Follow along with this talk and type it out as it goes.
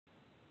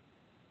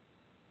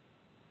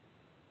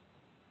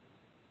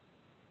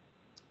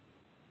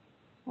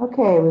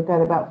Okay, we've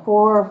got about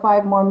 4 or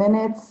 5 more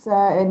minutes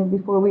and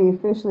before we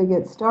officially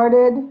get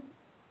started.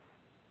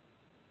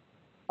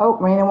 Oh,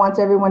 Raina wants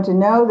everyone to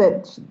know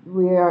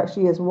that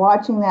she is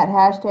watching that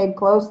hashtag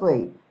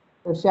closely.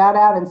 So shout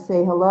out and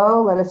say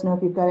hello. Let us know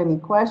if you've got any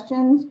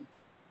questions.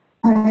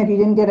 If you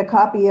didn't get a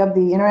copy of the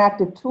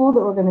interactive tool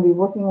that we're going to be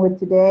working with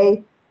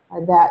today,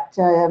 that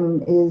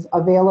is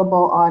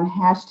available on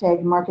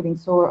hashtag marketing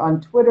solar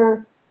on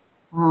Twitter.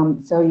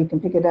 So you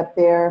can pick it up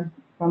there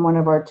from one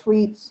of our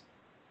tweets.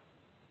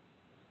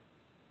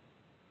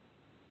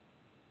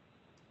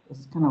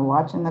 Just kind of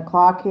watching the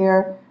clock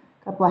here.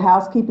 A couple of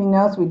housekeeping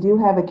notes. We do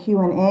have a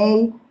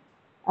Q&A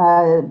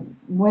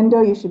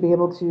window. You should be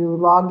able to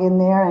log in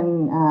there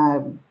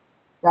and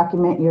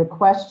document your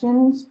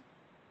questions.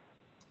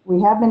 We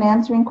have been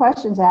answering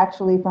questions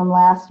actually from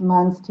last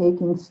month's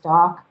Taking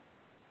Stock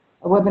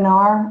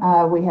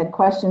webinar. We had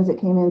questions that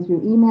came in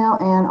through email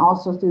and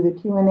also through the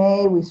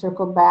Q&A. We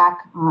circled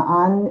back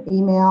on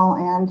email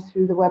and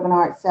through the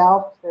webinar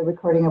itself, the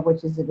recording of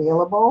which is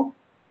available.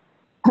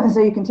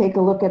 So you can take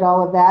a look at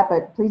all of that,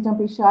 but please don't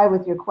be shy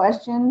with your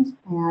questions,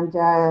 and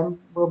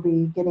we'll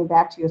be getting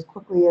back to you as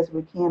quickly as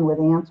we can with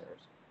answers.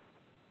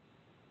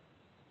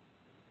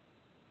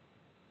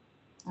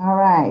 All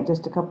right,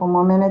 just a couple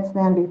more minutes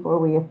then before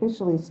we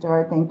officially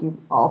start. Thank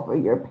you all for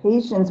your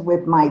patience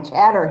with my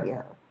chatter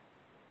here.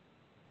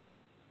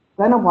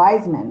 Glenna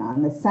Wiseman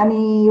on the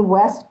sunny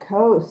West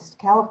Coast,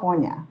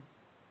 California.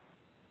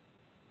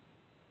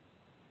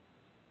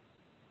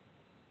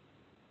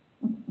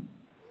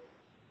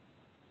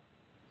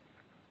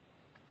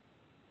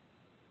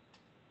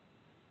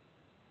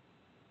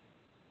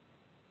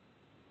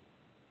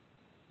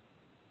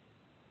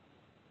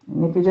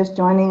 And if you're just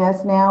joining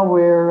us now,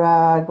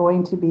 we're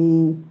going to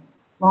be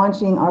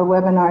launching our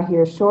webinar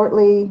here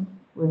shortly.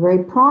 We're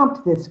very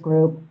prompt, this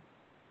group.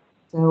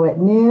 So at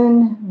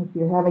noon, if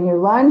you're having your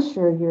lunch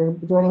or you're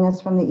joining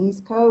us from the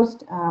East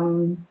Coast,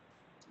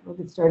 we'll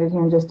get started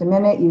here in just a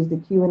minute. Use the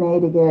Q&A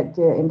to get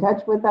in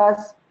touch with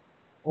us,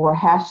 or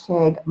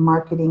hashtag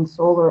marketing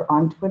solar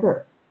on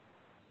Twitter.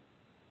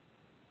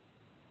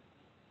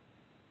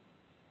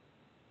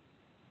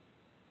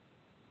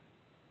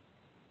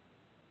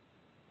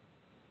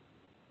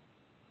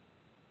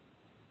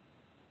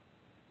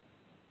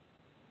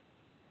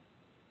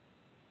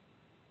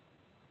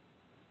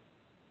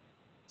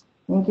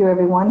 Thank you,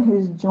 everyone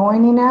who's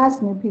joining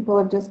us. New people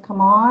have just come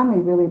on. We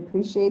really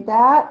appreciate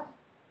that.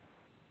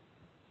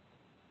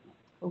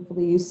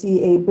 Hopefully you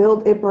see a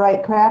Build It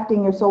Right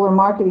Crafting Your Solar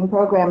Marketing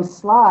Program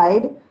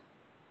slide.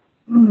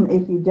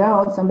 If you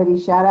don't, somebody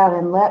shout out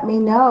and let me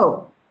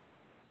know.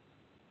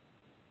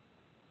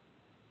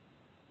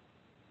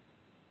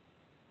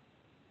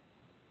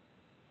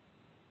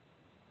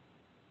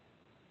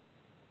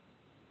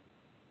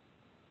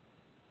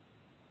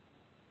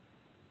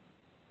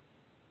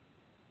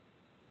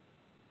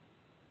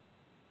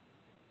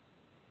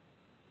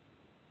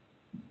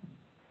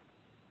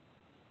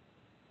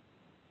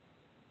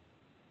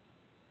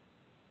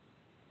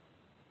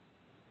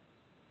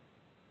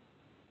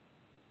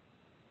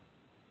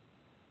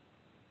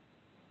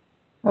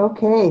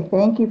 Okay,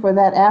 thank you for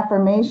that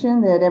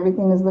affirmation that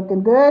everything is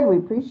looking good. We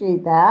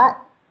appreciate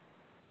that.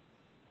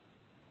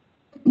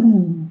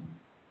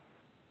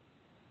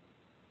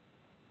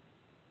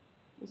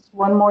 Just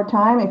one more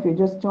time, if you're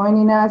just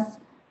joining us,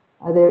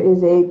 there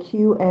is a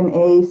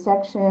Q&A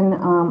section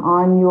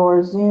on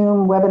your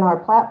Zoom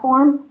webinar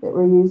platform that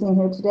we're using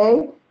here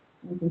today.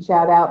 You can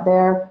shout out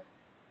there.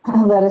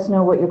 Let us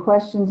know what your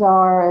questions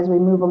are as we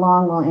move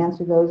along. We'll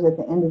answer those at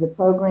the end of the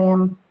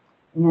program.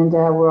 And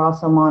we're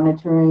also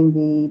monitoring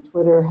the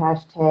Twitter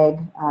hashtag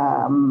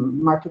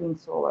marketing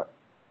solar.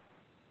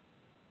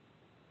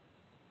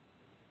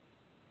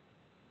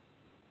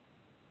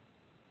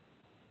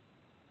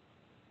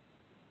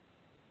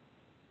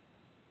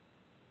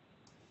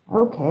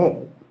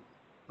 Okay,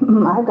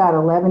 I've got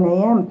 11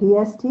 a.m.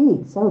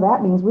 PST, so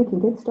that means we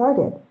can get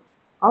started.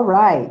 All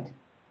right,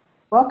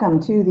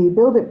 welcome to the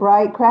Build It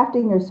Bright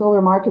Crafting Your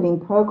Solar Marketing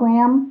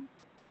Program.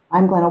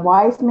 I'm Glenna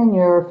Wiseman,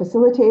 your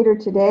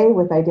facilitator today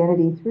with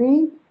Identity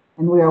 3,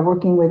 and we are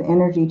working with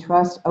Energy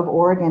Trust of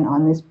Oregon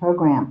on this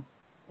program.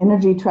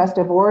 Energy Trust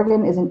of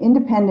Oregon is an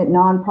independent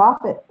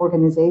nonprofit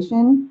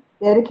organization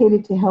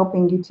dedicated to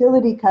helping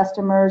utility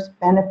customers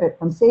benefit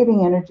from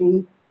saving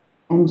energy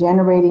and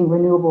generating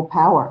renewable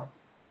power.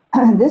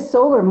 This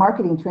solar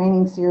marketing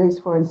training series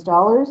for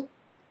installers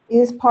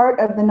is part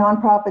of the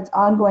nonprofit's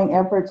ongoing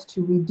efforts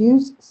to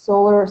reduce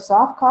solar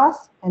soft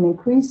costs and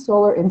increase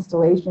solar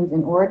installations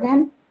in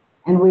Oregon.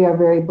 And we are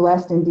very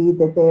blessed indeed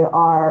that they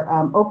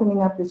are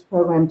opening up this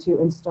program to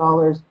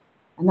installers,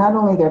 and not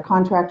only their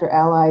contractor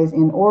allies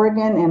in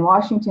Oregon and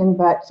Washington,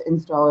 but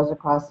installers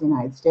across the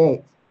United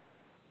States.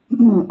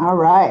 All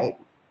right,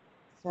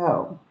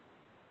 so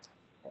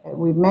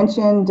we've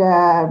mentioned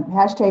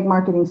hashtag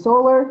marketing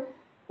solar.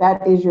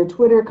 That is your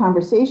Twitter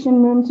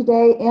conversation room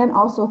today and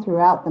also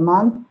throughout the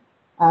month.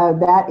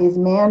 That is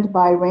manned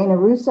by Raina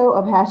Russo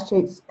of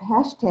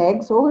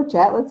hashtag Solar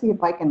Chat. Let's see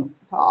if I can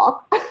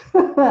talk.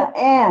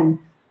 And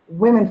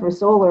Women for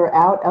Solar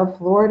out of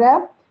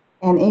Florida,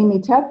 and Amy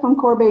Tuck from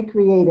Corbet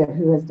Creative,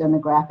 who has done the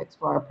graphics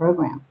for our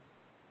program.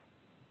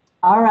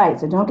 All right,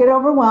 so don't get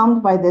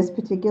overwhelmed by this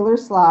particular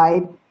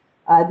slide.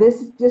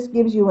 This just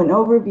gives you an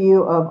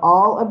overview of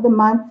all of the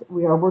month.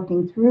 We are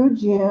working through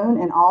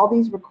June, and all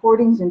these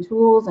recordings and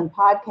tools and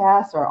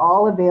podcasts are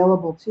all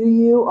available to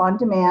you on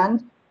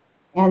demand.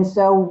 And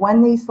so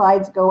when these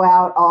slides go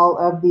out, all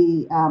of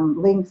the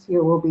links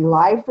here will be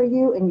live for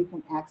you, and you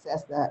can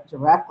access that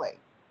directly.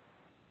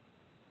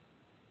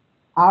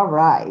 All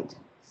right,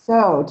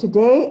 so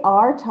today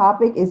our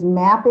topic is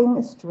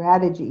mapping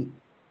strategy,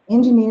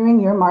 engineering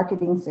your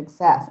marketing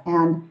success.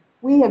 And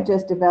we have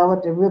just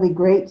developed a really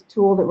great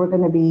tool that we're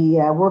going to be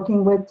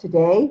working with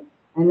today,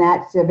 and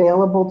that's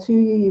available to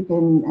you. You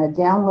can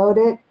download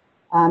it.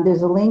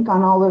 There's a link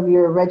on all of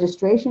your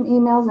registration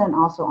emails and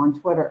also on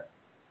Twitter.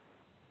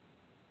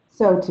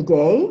 So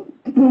today,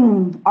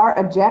 our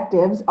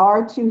objectives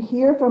are to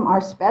hear from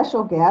our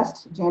special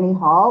guest, Jeni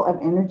Hall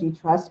of Energy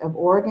Trust of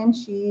Oregon.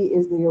 She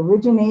is the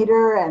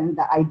originator and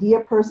the idea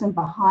person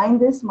behind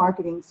this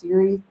marketing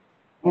series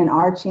and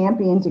our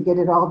champion to get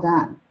it all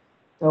done.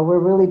 So we're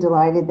really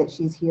delighted that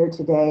she's here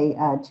today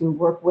to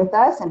work with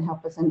us and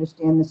help us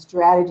understand the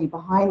strategy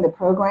behind the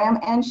program.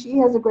 And she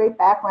has a great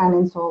background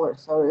in solar,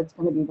 so it's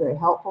going to be very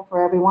helpful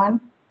for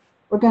everyone.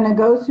 We're going to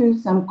go through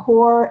some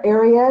core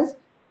areas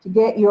to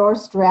get your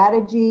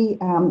strategy,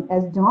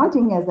 as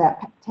daunting as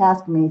that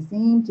task may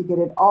seem, to get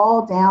it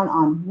all down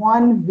on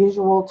one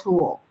visual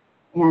tool.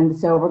 And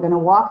so we're going to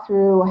walk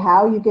through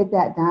how you get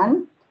that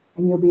done,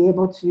 and you'll be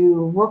able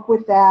to work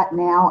with that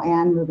now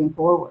and moving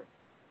forward.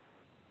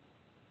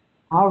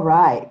 All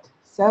right,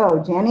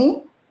 so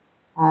Jeni,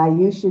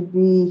 you should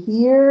be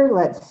here.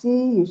 Let's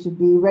see, you should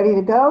be ready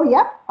to go.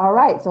 Yep, all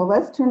right, so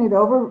let's turn it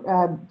over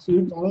to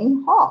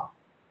Jeni Hall.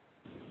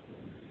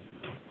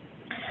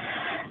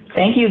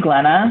 Thank you,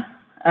 Glenna.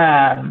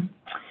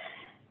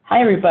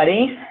 Hi,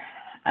 everybody.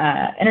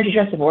 Energy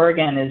Trust of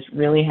Oregon is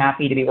really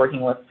happy to be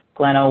working with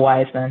Glenna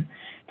Wiseman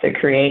to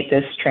create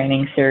this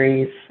training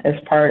series as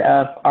part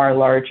of our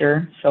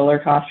larger solar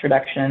cost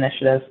reduction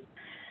initiative.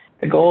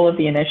 The goal of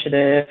the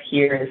initiative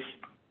here is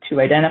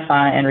to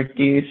identify and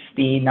reduce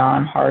the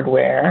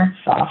non-hardware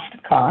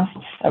soft costs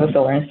of a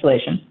solar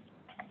installation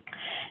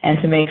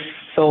and to make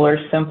solar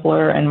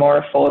simpler and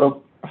more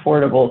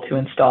affordable to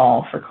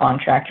install for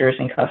contractors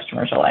and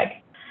customers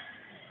alike.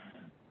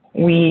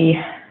 We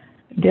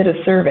did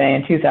a survey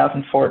in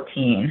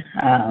 2014,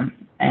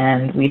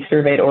 and we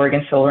surveyed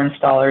Oregon solar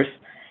installers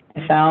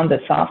and found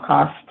that soft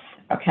costs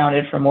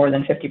accounted for more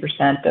than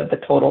 50% of the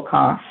total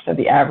cost of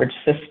the average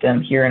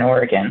system here in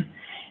Oregon,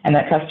 and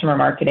that customer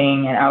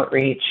marketing and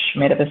outreach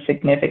made up a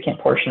significant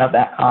portion of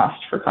that cost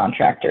for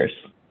contractors.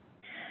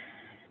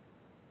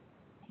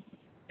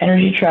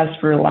 Energy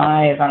Trust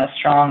relies on a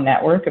strong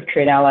network of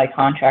trade ally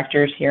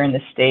contractors here in the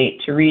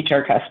state to reach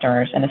our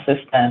customers and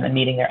assist them in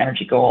meeting their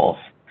energy goals.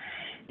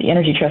 The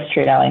Energy Trust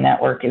Trade Ally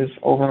Network is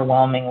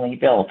overwhelmingly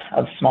built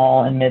of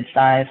small and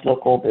mid-sized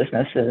local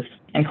businesses,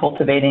 and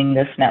cultivating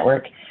this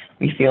network,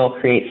 we feel,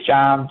 creates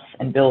jobs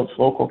and builds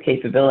local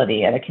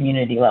capability at a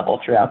community level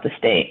throughout the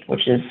state,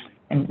 which is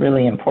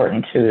really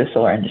important to the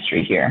solar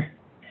industry here.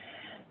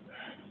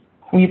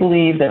 We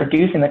believe that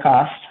reducing the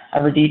cost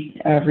of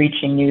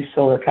reaching new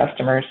solar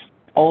customers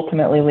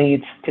ultimately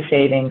leads to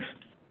savings,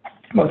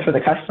 both for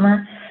the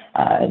customer,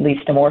 it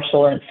leads to more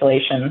solar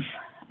installations,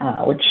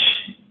 which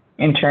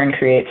in turn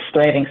creates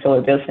thriving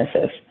solar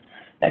businesses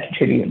that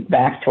contribute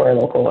back to our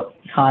local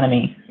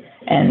economy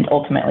and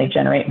ultimately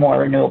generate more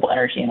renewable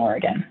energy in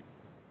Oregon.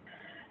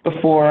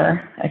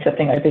 Before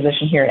accepting my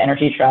position here at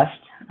Energy Trust,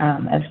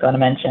 as Glenna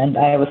mentioned,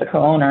 I was a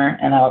co-owner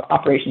and an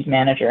operations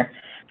manager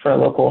for a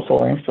local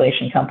solar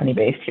installation company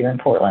based here in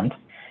Portland.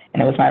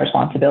 And it was my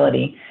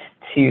responsibility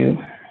to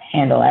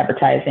handle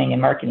advertising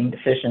and marketing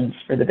decisions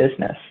for the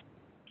business.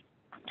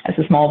 As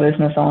a small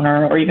business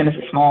owner, or even as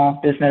a small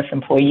business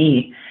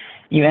employee,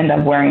 you end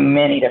up wearing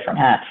many different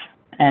hats,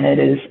 and it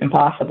is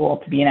impossible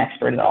to be an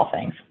expert at all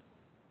things.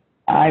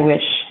 I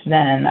wish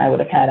then I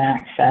would have had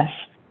access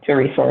to a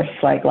resource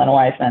like Glenna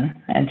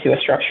Wiseman and to a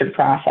structured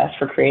process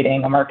for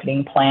creating a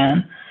marketing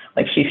plan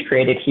like she's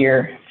created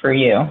here for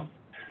you.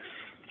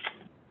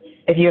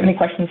 If you have any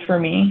questions for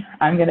me,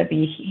 I'm going to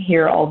be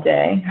here all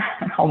day,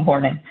 all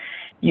morning.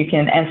 You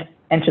can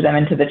enter them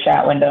into the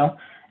chat window,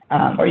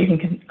 or you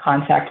can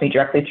contact me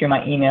directly through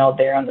my email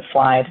there on the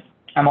slide.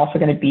 I'm also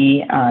going to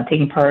be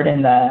taking part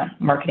in the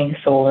Marketing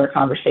Solar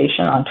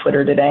conversation on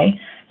Twitter today,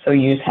 so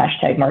use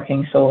hashtag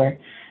Marketing Solar,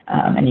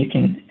 and you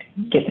can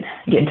get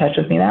in touch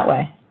with me that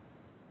way.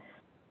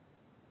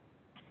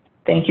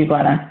 Thank you,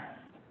 Glenna.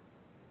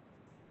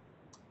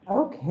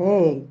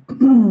 Okay.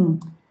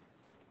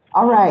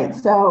 All right,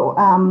 so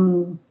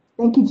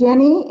thank you,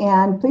 Jeni,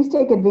 and please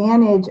take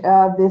advantage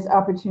of this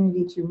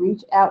opportunity to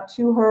reach out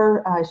to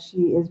her.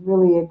 She is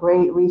really a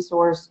great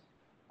resource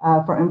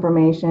for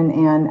information,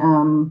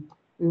 and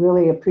we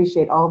really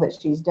appreciate all that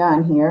she's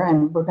done here.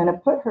 And we're going to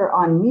put her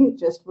on mute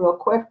just real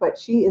quick, but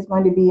she is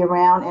going to be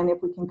around, and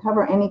if we can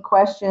cover any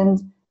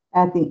questions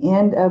at the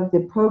end of the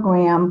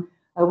program,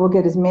 We'll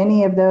get as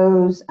many of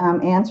those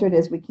answered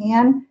as we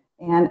can,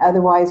 and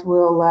otherwise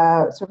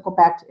we'll circle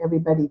back to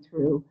everybody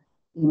through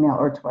email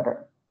or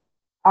Twitter.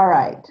 All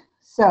right,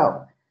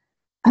 so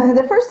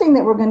the first thing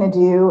that we're going to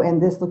do,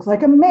 and this looks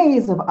like a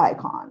maze of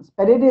icons,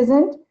 but it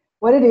isn't.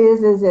 What it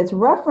is it's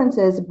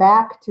references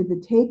back to the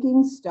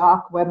Taking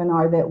Stock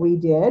webinar that we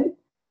did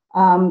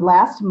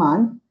last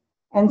month.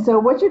 And so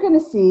what you're going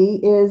to see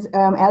is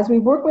as we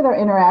work with our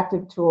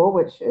interactive tool,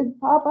 which should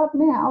pop up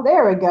now,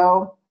 there we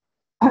go.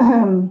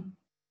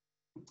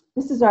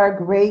 This is our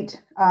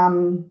great,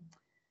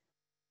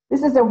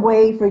 this is a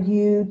way for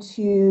you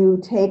to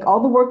take all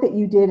the work that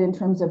you did in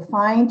terms of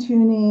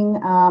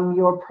fine-tuning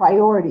your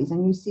priorities.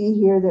 And you see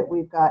here that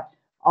we've got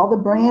all the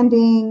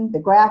branding, the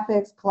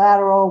graphics,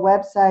 collateral,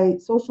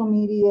 website, social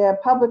media,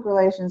 public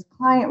relations,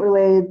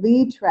 client-related,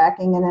 lead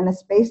tracking, and then a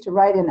space to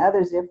write in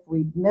others if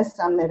we miss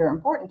some that are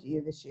important to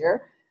you this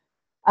year.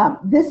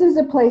 This is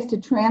a place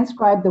to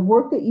transcribe the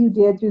work that you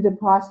did through the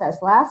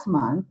process last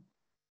month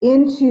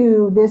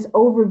into this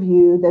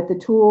overview that the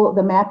tool,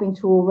 the mapping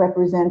tool,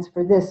 represents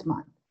for this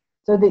month.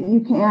 So that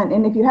you can,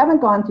 and if you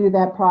haven't gone through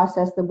that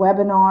process, the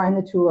webinar and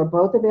the tool are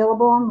both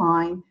available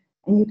online,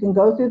 and you can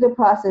go through the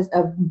process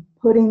of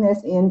putting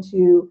this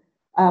into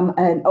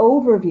an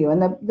overview.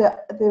 And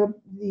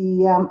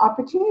the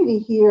opportunity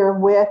here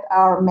with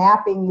our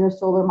Mapping Your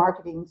Solar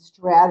Marketing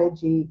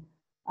Strategy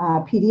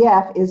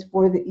PDF is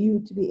for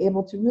you to be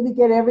able to really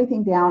get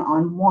everything down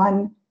on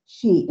one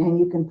sheet. And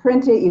you can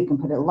print it, you can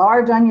put it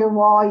large on your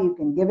wall, you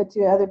can give it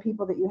to other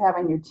people that you have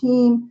on your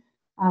team.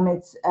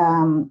 It's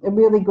a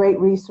really great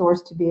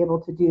resource to be able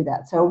to do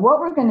that. So what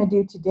we're going to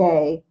do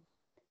today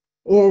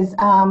is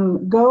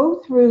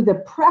go through the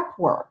prep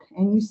work.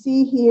 And you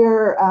see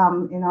here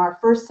in our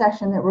first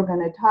session that we're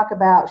going to talk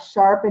about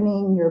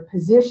sharpening your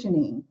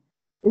positioning,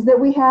 is that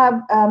we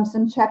have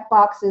some check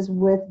boxes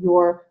with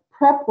your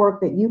prep work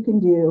that you can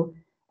do.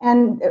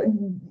 And,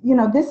 you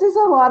know, this is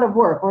a lot of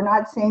work. We're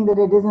not saying that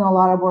it isn't a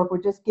lot of work.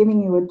 We're just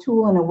giving you a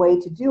tool and a way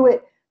to do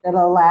it that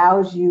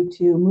allows you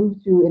to move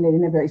through it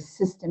in a very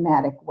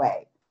systematic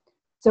way.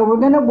 So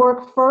we're going to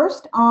work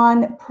first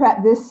on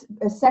prep, this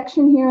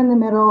section here in the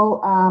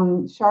middle,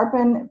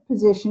 sharpen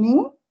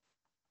positioning.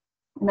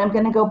 And I'm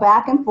going to go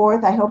back and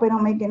forth. I hope I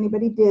don't make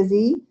anybody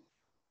dizzy,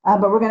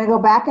 but we're going to go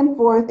back and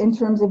forth in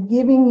terms of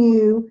giving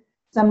you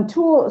some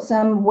tools,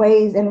 some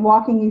ways, and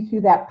walking you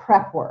through that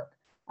prep work.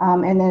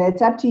 And then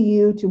it's up to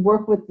you to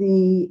work with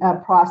the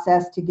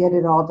process to get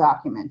it all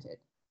documented.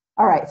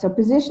 All right, so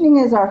positioning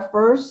is our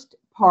first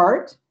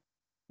part.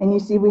 And you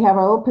see we have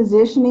our little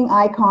positioning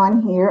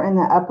icon here in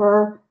the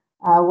upper,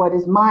 what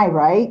is my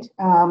right,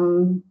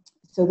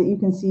 so that you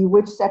can see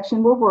which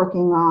section we're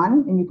working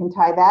on, and you can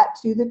tie that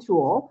to the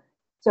tool.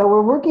 So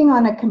we're working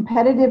on a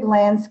competitive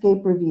landscape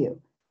review.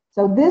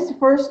 So this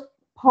first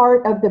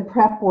part of the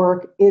prep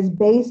work is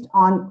based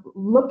on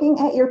looking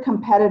at your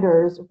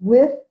competitors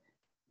with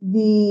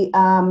the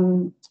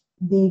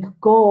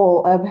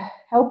goal of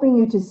helping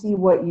you to see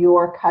what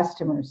your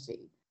customers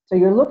see. So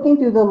you're looking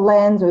through the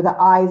lens or the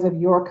eyes of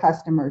your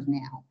customers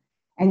now,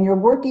 and you're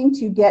working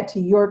to get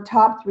to your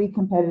top 3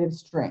 competitive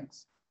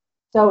strengths.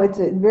 So it's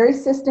a very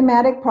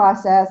systematic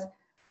process.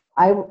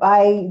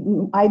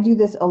 I do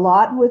this a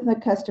lot with the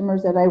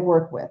customers that I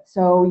work with.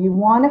 So you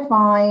want to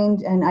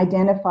find and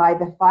identify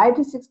the 5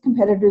 to 6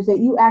 competitors that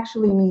you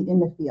actually meet in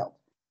the field.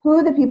 Who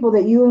are the people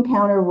that you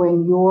encounter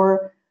when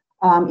you're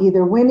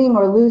either winning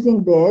or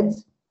losing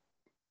bids?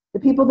 The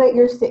people that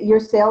your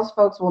sales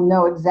folks will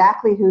know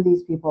exactly who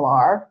these people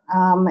are,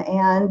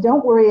 and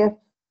don't worry if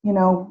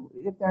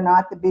they're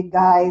not the big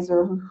guys,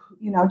 or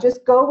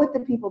just go with the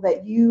people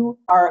that you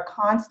are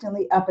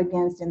constantly up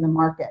against in the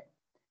market.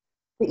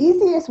 The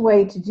easiest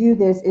way to do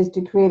this is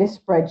to create a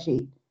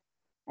spreadsheet.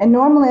 And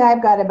normally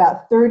I've got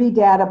about 30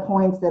 data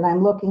points that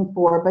I'm looking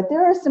for, but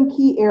there are some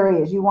key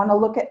areas. You want to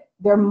look at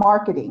their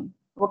marketing,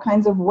 what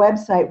kinds of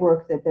website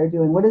work that they're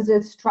doing, what is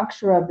the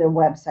structure of their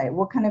website,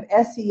 what kind of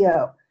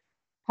SEO.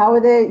 How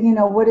are they,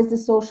 what is the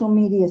social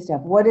media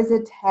stuff? What is a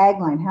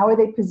tagline? How are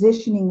they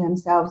positioning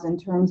themselves in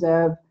terms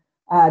of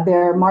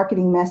their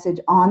marketing message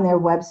on their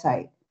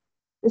website?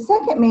 The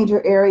second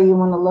major area you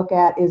want to look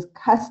at is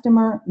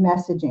customer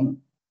messaging.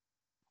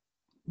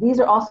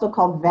 These are also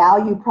called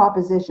value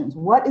propositions.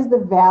 What is the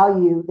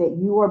value that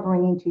you are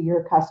bringing to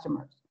your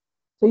customers?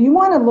 So you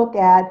want to look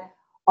at,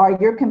 are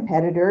your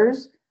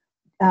competitors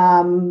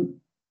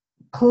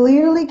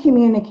clearly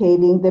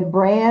communicating the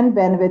brand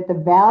benefit, the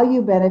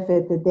value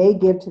benefit that they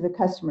give to the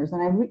customers?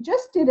 And I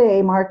just did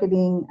a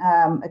marketing,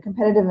 a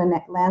competitive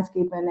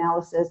landscape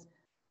analysis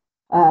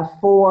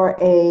for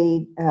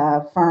a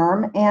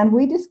firm, and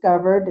we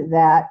discovered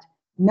that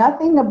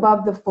nothing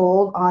above the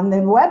fold on the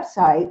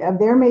website of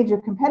their major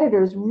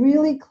competitors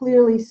really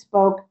clearly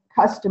spoke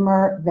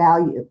customer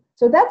value.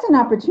 So that's an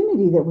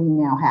opportunity that we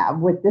now have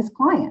with this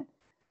client.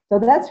 So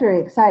that's very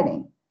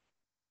exciting.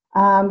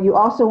 You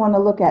also want to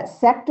look at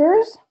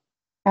sectors.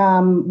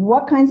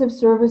 What kinds of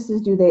services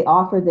do they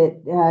offer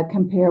that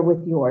compare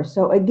with yours?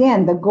 So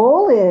again, the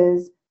goal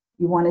is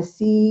you want to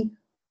see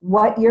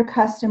what your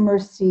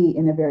customers see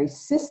in a very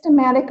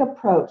systematic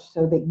approach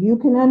so that you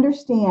can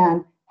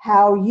understand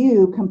how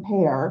you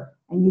compare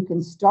and you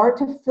can start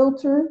to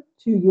filter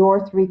to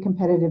your 3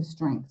 competitive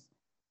strengths.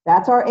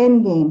 That's our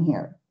end game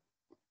here.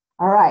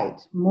 All right,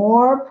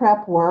 more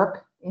prep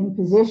work in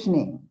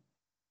positioning.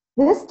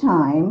 This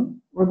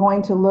time, we're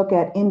going to look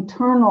at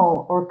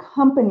internal or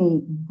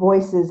company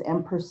voices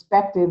and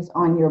perspectives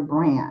on your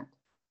brand.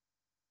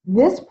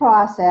 This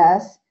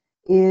process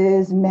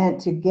is meant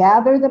to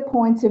gather the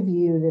points of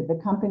view that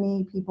the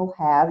company people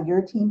have,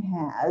 your team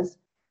has,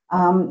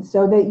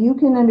 so that you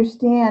can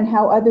understand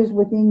how others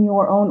within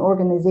your own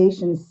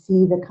organization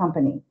see the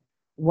company.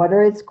 What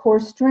are its core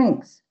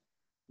strengths?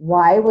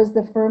 Why was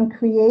the firm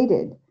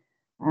created?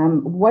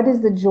 What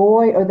is the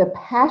joy or the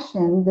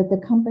passion that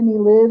the company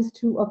lives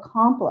to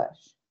accomplish?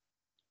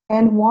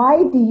 And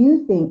why do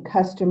you think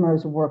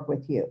customers work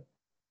with you?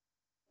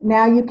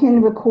 Now you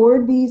can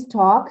record these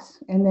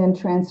talks and then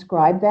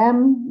transcribe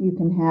them. You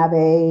can have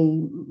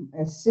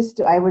a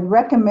system. I would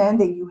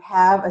recommend that you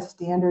have a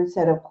standard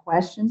set of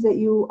questions that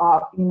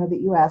that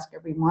you ask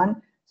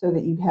everyone so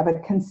that you have a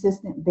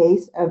consistent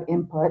base of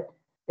input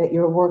that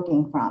you're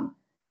working from.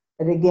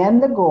 But again,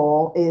 the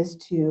goal is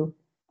to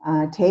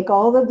take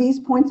all of these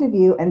points of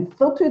view and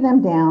filter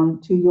them down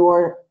to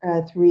your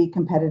 3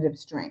 competitive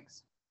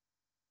strengths.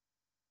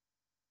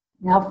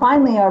 Now,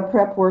 finally, our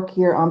prep work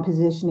here on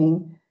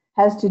positioning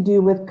has to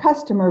do with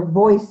customer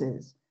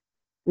voices.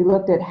 We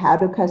looked at how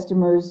do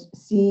customers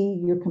see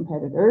your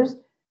competitors,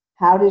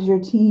 how does your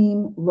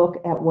team look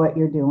at what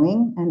you're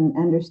doing and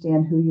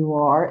understand who you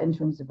are in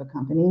terms of a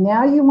company.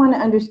 Now you want to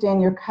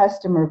understand your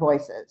customer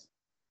voices.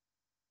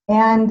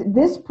 And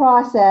this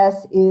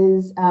process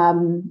is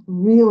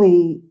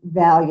really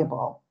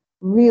valuable.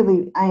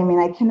 Really,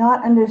 I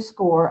cannot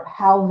underscore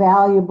how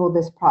valuable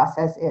this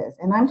process is.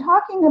 And I'm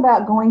talking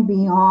about going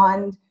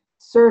beyond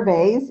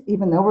surveys,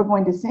 even though we're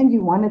going to send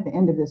you one at the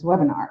end of this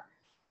webinar.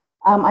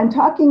 I'm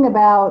talking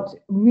about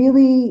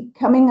really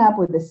coming up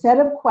with a set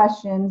of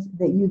questions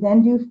that you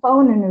then do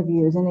phone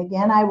interviews. And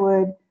again, I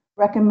would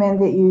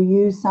recommend that you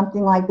use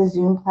something like the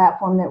Zoom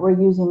platform that we're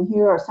using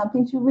here or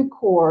something to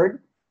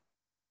record,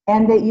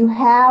 and that you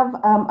have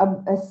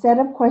a set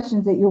of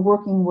questions that you're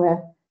working with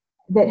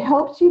that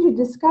helps you to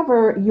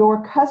discover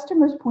your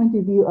customer's point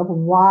of view of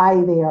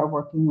why they are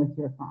working with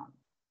your firm.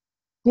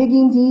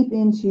 Digging deep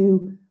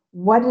into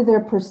what are their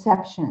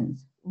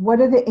perceptions?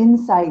 What are the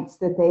insights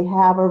that they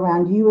have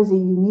around you as a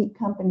unique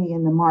company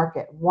in the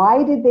market?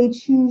 Why did they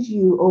choose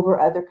you over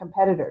other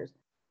competitors?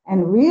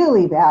 And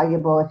really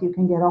valuable if you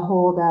can get a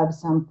hold of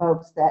some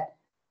folks that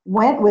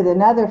went with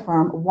another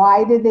firm.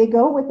 Why did they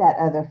go with that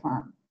other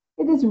firm?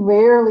 It is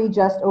rarely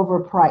just over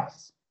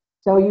price.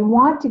 So you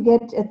want to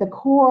get at the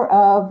core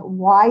of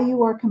why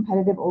you are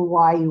competitive or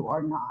why you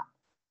are not.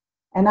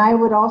 And I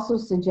would also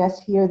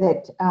suggest here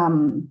that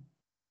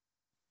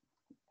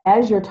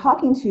as you're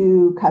talking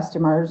to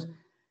customers,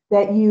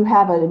 that you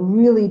have a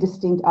really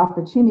distinct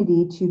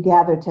opportunity to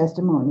gather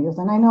testimonials.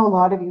 And I know a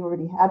lot of you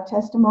already have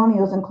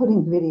testimonials,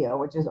 including video,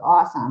 which is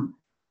awesome,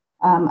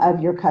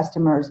 of your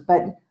customers.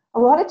 But a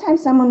lot of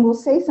times someone will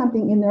say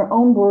something in their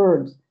own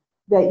words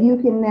that you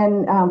can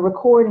then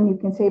record and you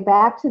can say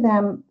back to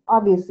them,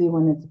 obviously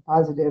when it's a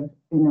positive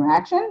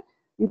interaction,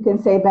 you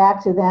can say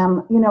back to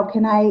them,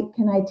 can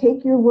I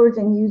take your words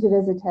and use it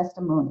as a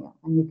testimonial?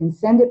 And you can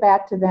send it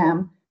back to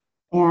them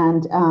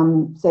and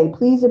say,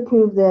 please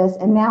approve this.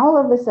 And now all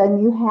of a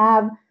sudden you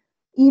have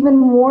even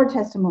more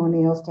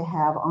testimonials to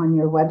have on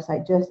your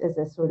website, just as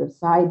a sort of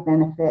side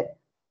benefit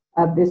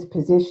of this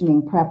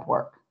positioning prep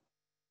work.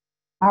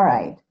 All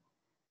right.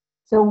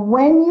 So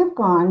when you've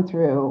gone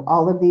through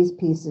all of these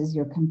pieces,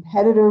 your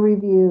competitor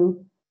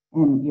review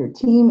and your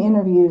team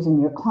interviews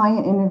and your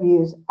client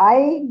interviews,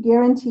 I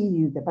guarantee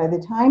you that by the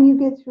time you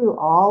get through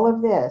all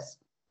of this,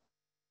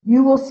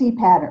 you will see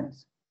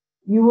patterns.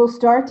 You will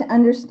start to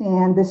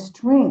understand the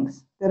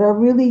strengths that are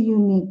really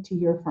unique to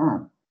your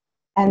firm.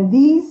 And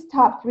these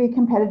top 3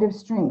 competitive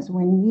strengths,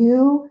 when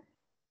you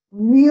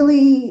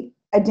really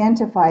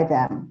identify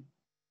them,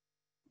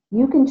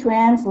 you can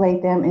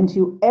translate them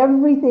into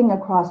everything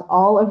across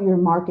all of your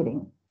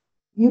marketing.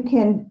 You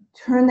can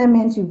turn them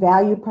into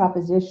value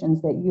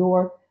propositions that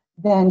you're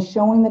then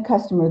showing the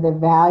customer the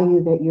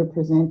value that you're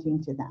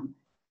presenting to them.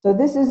 So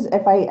this is,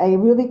 I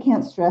really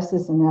can't stress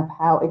this enough,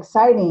 how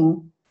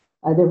exciting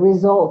the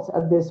results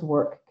of this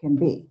work can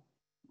be.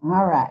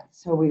 All right,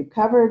 so we've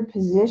covered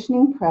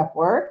positioning prep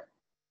work.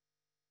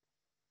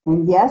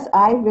 And yes,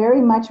 I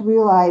very much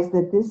realize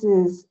that this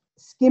is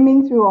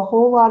skimming through a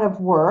whole lot of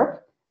work.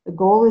 The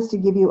goal is to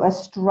give you a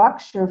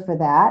structure for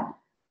that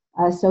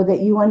so that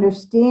you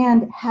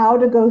understand how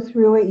to go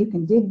through it. You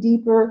can dig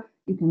deeper.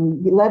 You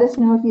can let us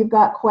know if you've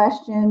got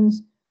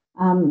questions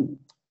in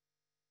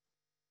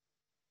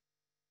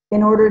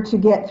order to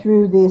get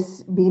through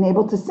this, being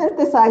able to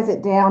synthesize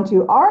it down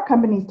to our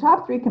company's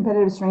top 3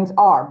 competitive strengths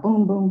are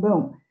boom, boom,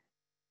 boom.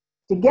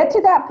 To get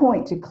to that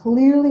point, to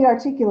clearly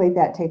articulate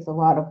that takes a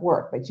lot of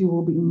work, but you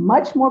will be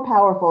much more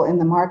powerful in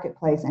the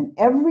marketplace, and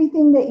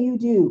everything that you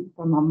do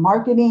from a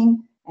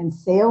marketing and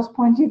sales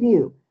point of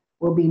view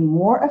will be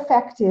more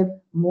effective,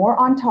 more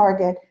on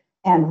target,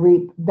 and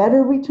reap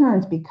better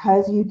returns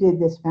because you did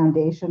this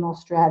foundational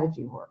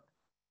strategy work.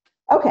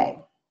 Okay,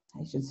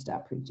 I should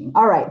stop preaching.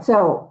 All right,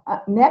 so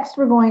next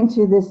we're going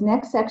to this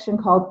next section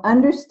called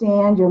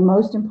Understand Your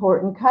Most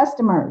Important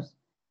Customers.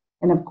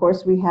 And of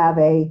course, we have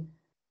a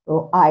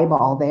little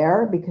eyeball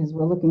there because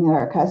we're looking at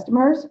our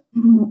customers.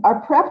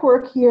 Our prep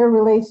work here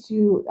relates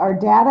to our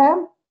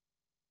data.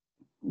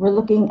 We're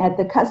looking at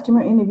the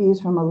customer interviews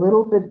from a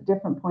little bit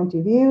different point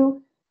of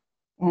view,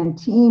 and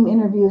team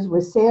interviews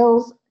with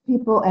sales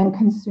people and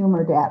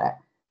consumer data.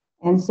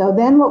 And so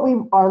then what we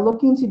are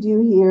looking to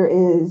do here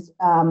is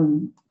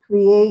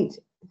create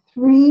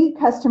 3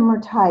 customer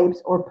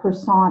types or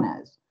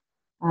personas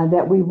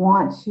that we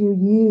want to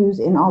use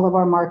in all of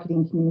our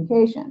marketing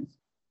communications.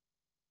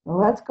 So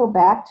let's go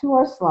back to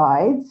our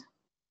slides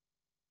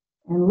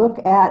and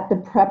look at the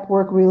prep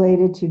work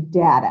related to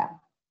data.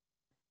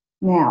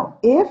 Now,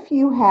 if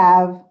you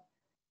have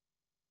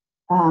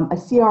a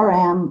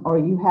CRM or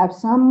you have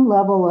some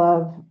level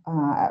of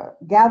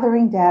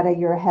gathering data,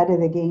 you're ahead of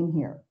the game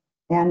here.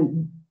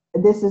 And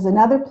this is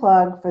another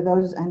plug for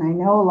those, and I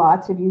know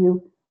lots of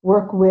you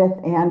work with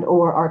and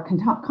or are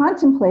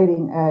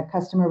contemplating a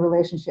customer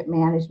relationship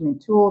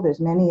management tool. There's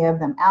many of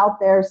them out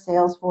there,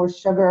 Salesforce,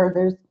 Sugar,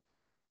 there's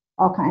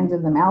all kinds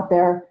of them out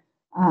there.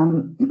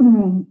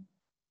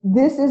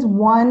 This is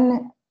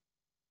one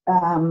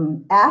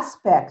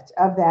aspect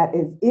of that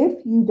is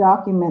if you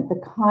document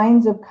the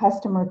kinds of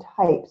customer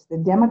types, the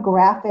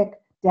demographic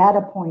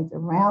data points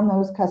around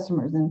those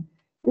customers, and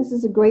this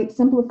is a great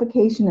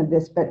simplification of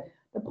this, but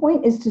the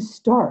point is to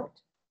start.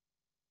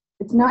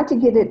 It's not to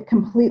get it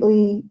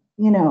completely,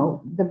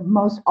 the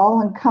most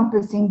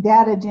all-encompassing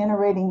data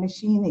generating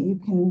machine that you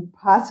can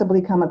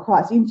possibly come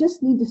across. You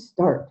just need to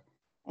start.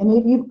 And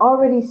if you've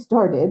already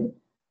started,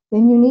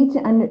 then you need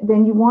to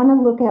then you want to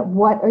look at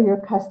what are your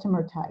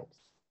customer types.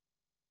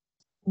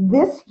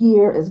 This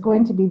year is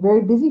going to be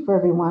very busy for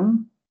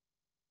everyone,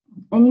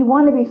 and you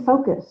want to be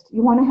focused.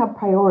 You want to have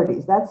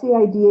priorities. That's the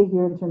idea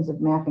here in terms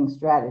of mapping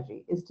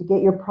strategy, is to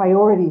get your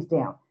priorities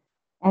down.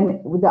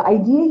 And the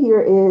idea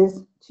here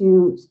is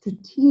to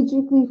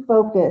strategically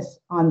focus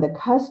on the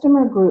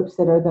customer groups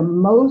that are the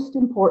most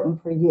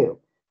important for you,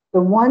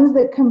 the ones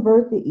that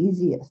convert the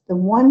easiest, the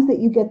ones that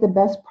you get the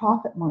best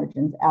profit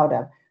margins out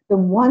of, the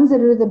ones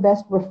that are the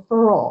best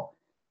referral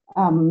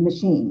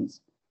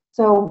machines.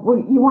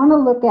 So you want to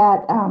look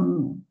at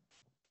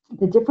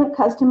the different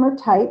customer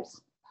types.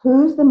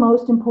 Who's the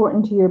most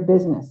important to your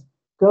business?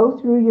 Go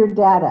through your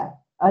data.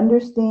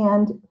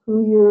 Understand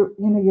who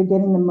you're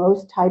getting the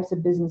most types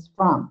of business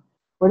from.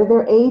 What are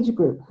their age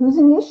group? Who's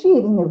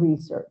initiating the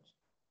research?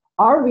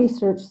 Our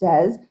research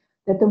says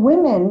that the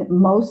women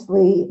most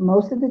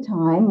of the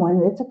time,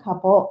 when it's a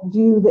couple,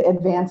 do the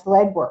advanced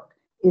legwork.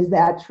 Is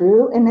that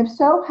true? And if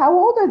so, how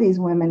old are these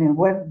women, and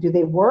what do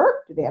they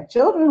work? Do they have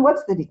children?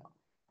 What's the deal?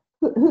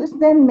 Who's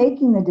then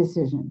making the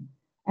decision?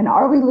 And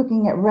are we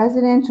looking at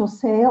residential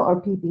sale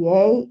or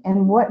PPA?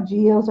 And what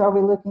geos are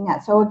we looking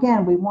at? So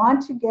again, we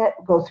want to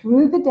go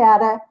through the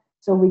data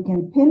so we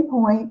can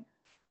pinpoint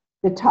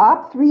the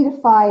top 3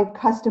 to 5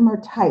 customer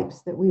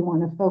types that we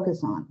want to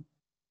focus on.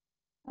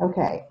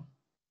 Okay.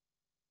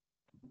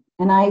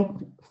 And I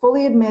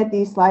fully admit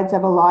these slides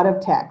have a lot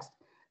of text.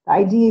 The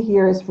idea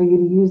here is for you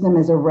to use them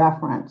as a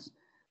reference.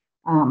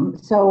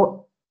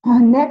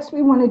 Next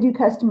we want to do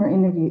customer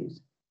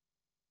interviews.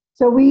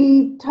 So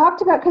we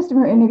talked about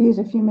customer interviews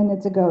a few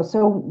minutes ago.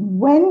 So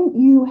when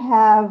you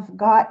have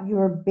got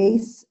your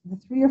base, the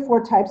 3 or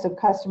 4 types of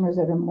customers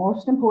that are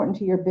most important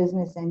to your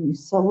business, and you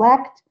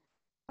select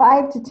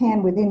 5 to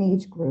 10 within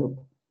each group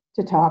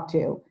to talk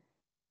to,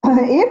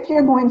 if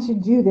you're going to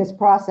do this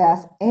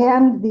process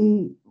and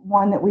the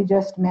one that we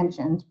just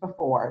mentioned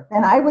before,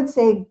 then I would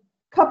say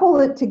couple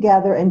it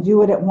together and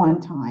do it at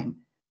one time,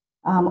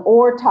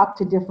 or talk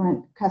to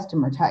different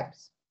customer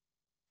types.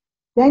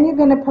 Then you're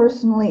going to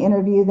personally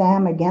interview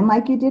them again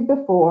like you did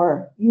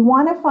before. You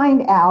want to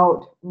find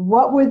out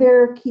what were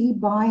their key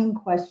buying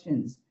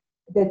questions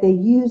that they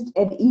used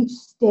at each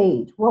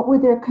stage. What were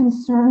their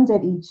concerns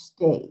at each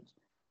stage?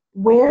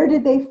 Where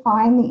did they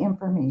find the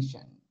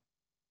information?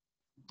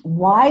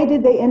 Why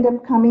did they end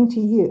up coming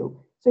to you?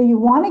 So you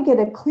want to get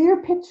a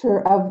clear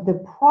picture of the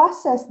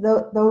process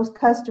those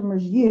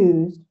customers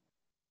used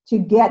to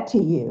get to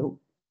you,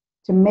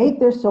 to make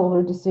their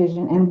solar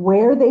decision, and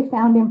where they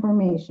found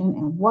information,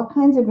 and what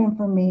kinds of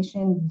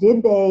information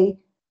did they,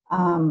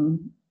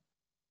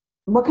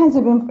 what kinds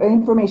of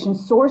information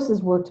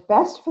sources worked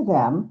best for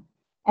them,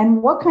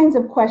 and what kinds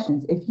of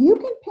questions. If you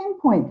can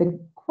pinpoint the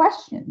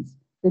questions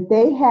that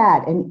they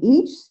had in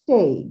each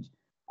stage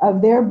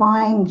of their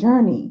buying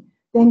journey,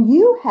 then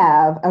you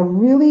have a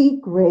really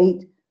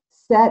great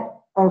set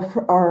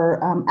or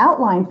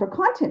outline for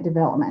content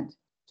development,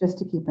 just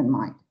to keep in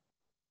mind.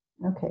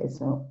 Okay,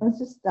 so let's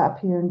just stop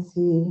here and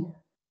see.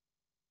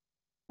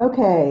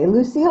 Okay,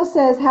 Lucille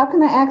says, how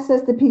can I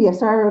access the PDF?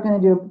 Sorry, we're going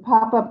to do a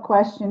pop-up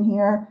question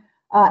here.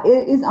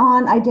 It is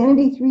on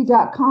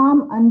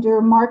identity3.com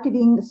under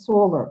Marketing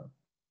Solar.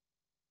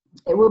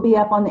 It will be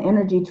up on the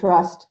Energy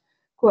Trust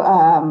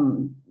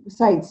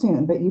site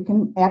soon, but you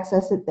can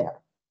access it there.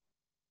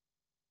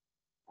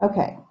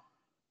 Okay.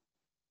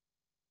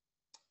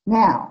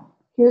 Now,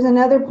 here's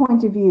another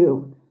point of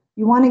view.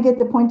 You want to get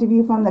the point of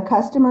view from the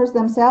customers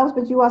themselves,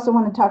 but you also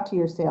want to talk to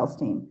your sales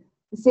team.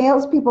 The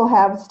salespeople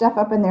have stuff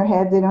up in their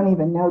head they don't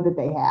even know that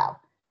they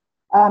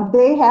have.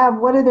 They have,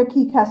 what are their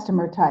key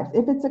customer types?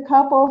 If it's a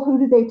couple, who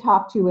do they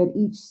talk to at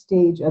each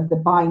stage of the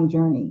buying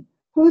journey?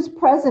 Who's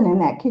present in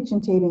that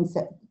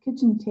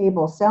kitchen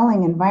table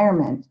selling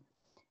environment?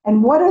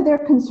 And what are their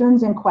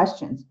concerns and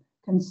questions?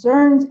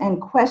 Concerns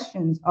and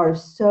questions are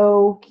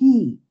so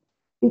key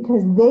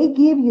because they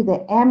give you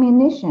the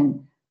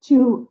ammunition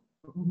to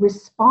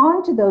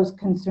respond to those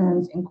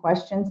concerns and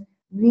questions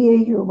via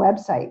your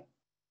website,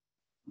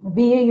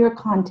 via your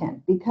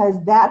content, because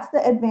that's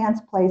the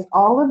advanced place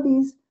all of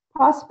these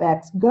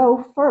prospects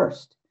go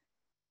first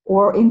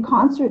or in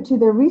concert to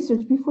their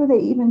research before they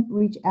even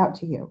reach out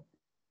to you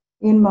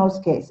in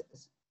most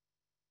cases.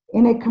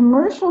 In a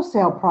commercial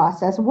sale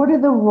process, what are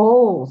the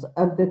roles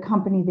of the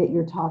company that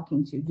you're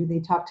talking to? Do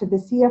they talk to the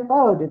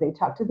CFO? Do they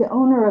talk to the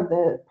owner of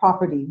the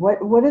property?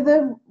 What are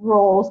the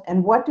roles,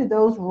 and what do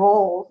those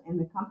roles in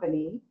the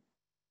company,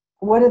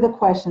 what are the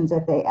questions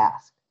that they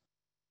ask?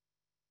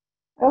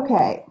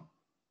 Okay,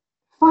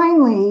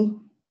 finally,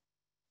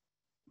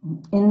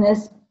 in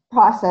this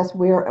process,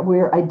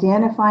 we're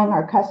identifying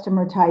our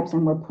customer types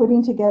and we're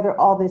putting together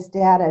all this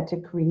data to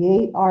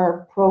create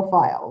our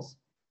profiles.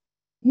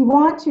 You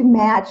want to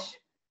match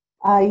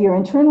your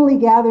internally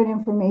gathered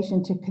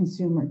information to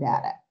consumer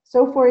data.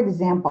 So for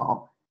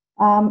example,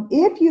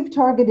 if you've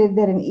targeted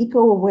that an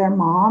eco-aware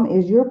mom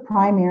is your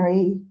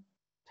primary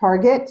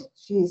target,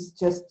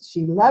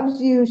 she loves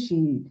you,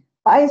 she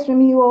buys from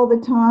you all the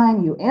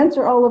time, you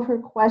answer all of her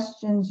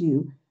questions,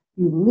 you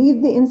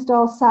leave the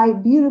install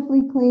site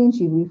beautifully clean,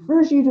 she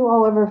refers you to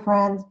all of her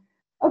friends.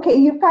 Okay,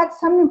 you've got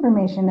some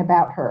information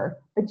about her,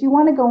 but you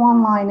want to go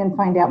online and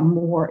find out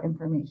more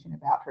information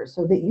about her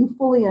so that you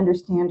fully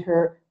understand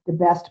her the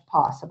best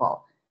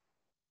possible.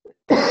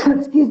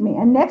 Excuse me.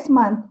 And next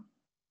month,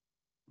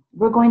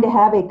 we're going to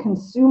have a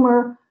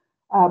consumer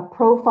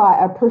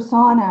profile, a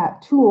persona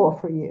tool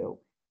for you.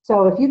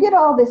 So if you get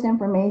all this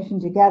information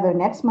together,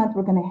 next month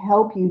we're going to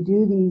help you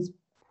do these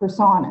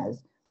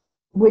personas,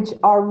 which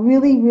are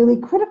really, really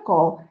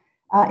critical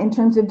in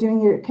terms of doing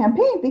your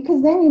campaign,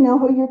 because then you know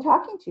who you're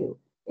talking to.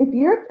 If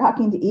you're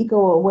talking to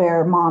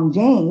eco-aware Mom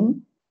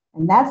Jane,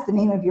 and that's the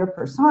name of your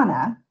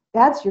persona,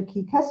 that's your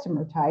key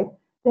customer type,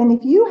 then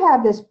if you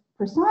have this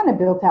persona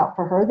built out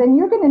for her, then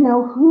you're going to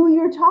know who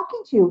you're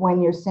talking to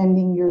when you're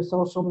sending your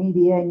social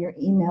media and your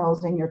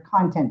emails and your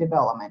content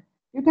development.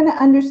 You're going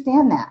to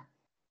understand that.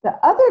 The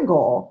other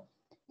goal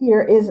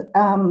here is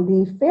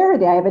the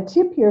Faraday. I have a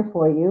tip here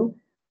for you.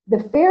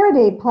 The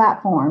Faraday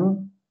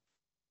platform,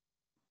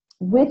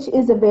 which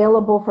is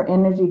available for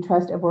Energy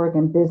Trust of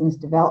Oregon Business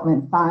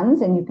Development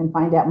Funds, and you can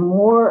find out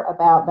more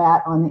about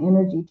that on the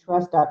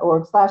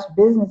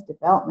energytrust.org/business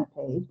development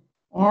page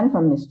and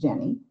from Miss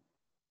Jeni.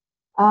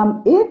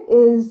 It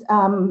is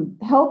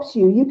helps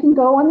you. You can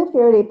go on the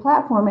Faraday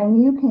platform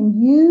and you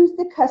can use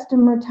the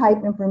customer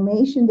type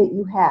information that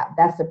you have.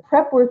 That's the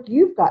prep work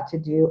you've got to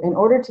do in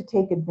order to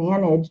take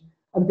advantage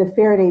of the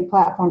Faraday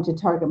platform to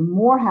target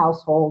more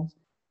households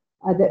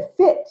that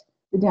fit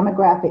the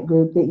demographic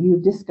group that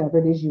you've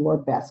discovered is your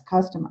best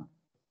customer.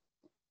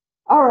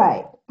 All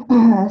right,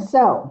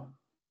 so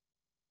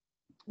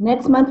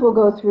next month we'll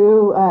go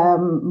through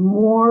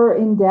more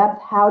in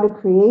depth how to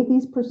create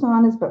these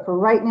personas, but for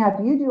right now, if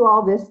you do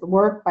all this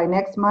work by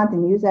next month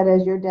and use that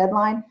as your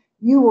deadline,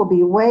 you will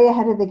be way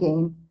ahead of the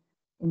game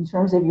in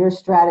terms of your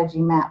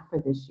strategy map for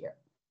this year.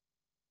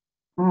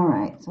 All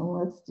right, so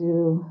let's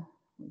do,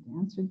 we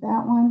answered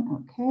that one,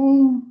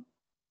 okay.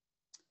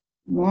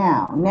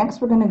 Now, next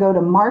we're going to go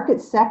to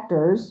market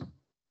sectors.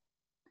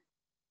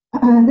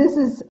 This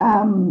is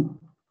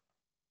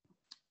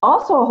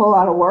also a whole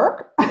lot of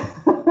work,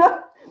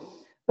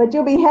 but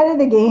you'll be ahead of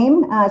the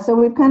game. So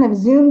we've kind of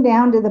zoomed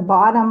down to the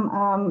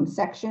bottom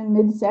section,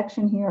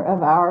 midsection here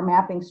of our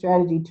mapping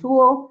strategy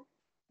tool.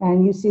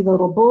 And you see the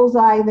little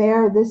bullseye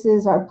there. This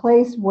is our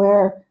place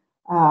where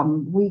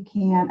we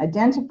can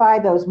identify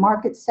those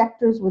market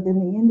sectors within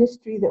the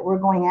industry that we're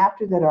going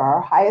after that are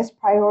our highest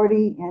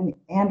priority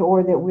and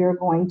or that we're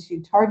going to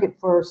target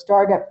for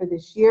startup for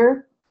this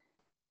year.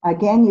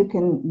 Again, you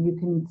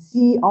can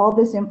see all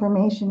this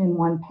information in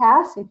one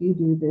pass if you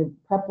do the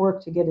prep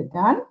work to get it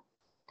done.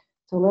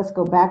 So let's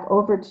go back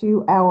over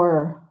to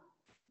our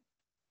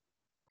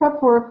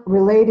prep work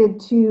related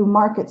to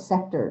market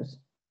sectors.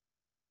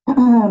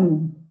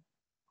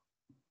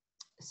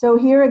 So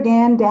here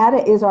again,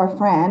 data is our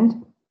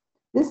friend.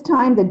 This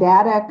time the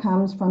data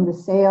comes from the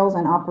sales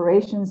and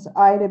operations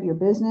side of your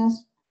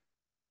business.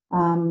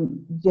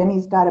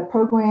 Jenny's got a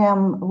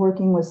program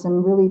working with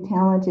some really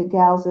talented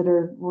gals that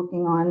are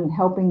working on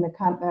helping the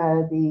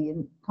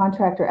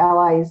contractor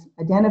allies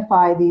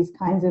identify these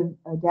kinds of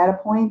data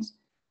points.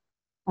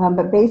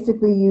 But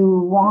basically you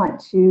want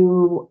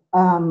to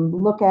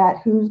look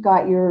at who's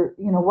got your,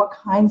 what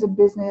kinds of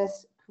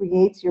business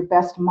creates your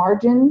best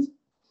margins.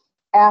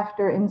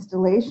 after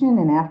installation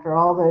and after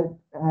all the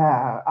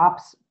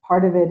ops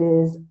part of it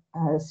is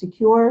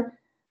secure,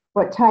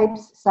 what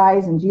types,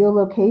 size, and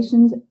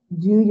geolocations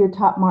do your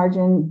top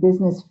margin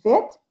business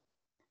fit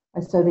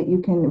so that you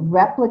can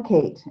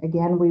replicate.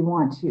 Again, we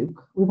want to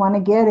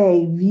get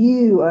a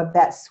view of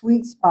that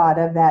sweet spot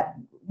of that,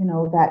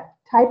 that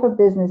type of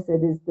business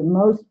that is the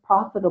most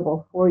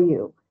profitable for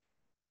you.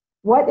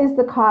 What is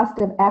the cost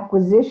of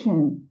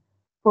acquisition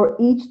for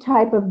each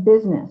type of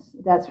business?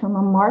 That's from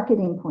a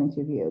marketing point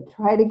of view.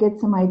 Try to get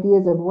some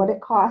ideas of what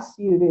it costs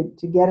you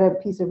to get a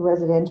piece of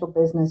residential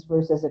business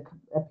versus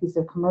a piece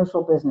of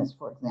commercial business,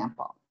 for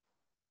example.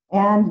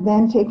 And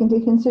then take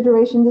into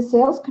consideration the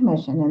sales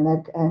commission and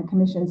the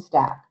commission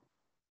stack.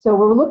 So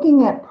we're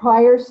looking at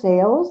prior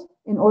sales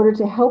in order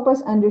to help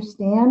us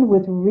understand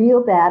with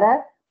real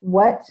data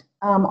what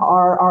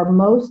are our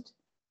most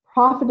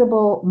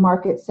profitable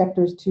market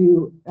sectors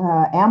to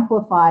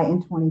amplify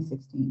in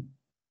 2016.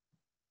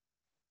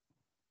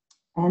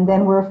 And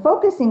then we're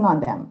focusing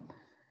on them.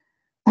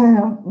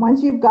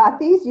 Once you've got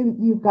these,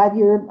 you've got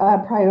your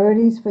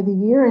priorities for the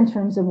year in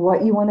terms of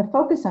what you want to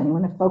focus on. You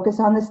want to focus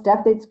on the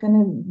stuff that's going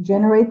to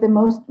generate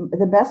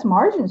the best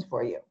margins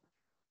for you.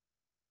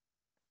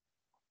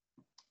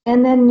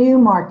 And then new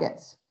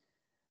markets.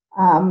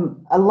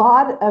 A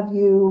lot of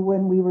you,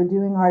 when we were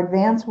doing our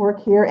advanced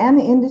work here, and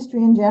the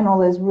industry in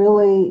general is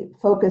really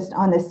focused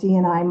on the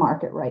C&I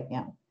market right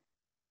now.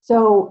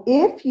 So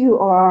if you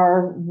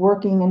are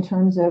working in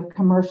terms of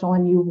commercial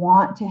and you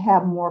want to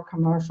have more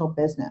commercial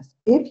business,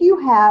 if you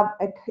have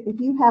a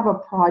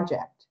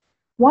project,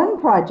 one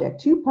project,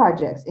 two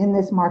projects in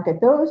this market,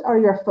 those are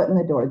your foot in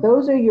the door.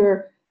 Those are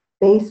your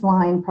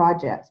baseline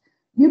projects.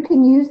 You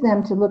can use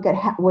them to look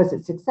at was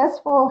it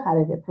successful? How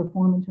did it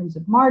perform in terms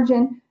of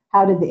margin?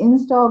 How did the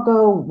install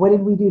go? What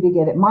did we do to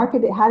get it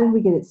marketed? How did we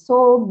get it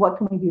sold? What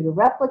can we do to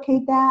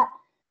replicate that?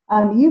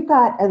 You've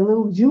got a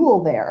little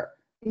jewel there.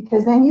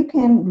 Because then you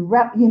can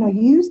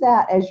use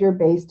that as your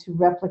base to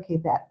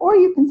replicate that. Or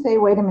you can say,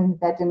 wait a minute,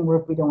 that didn't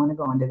work. We don't want to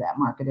go into that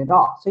market at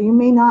all. So you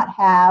may not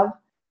have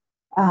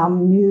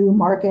new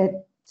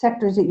market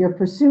sectors that you're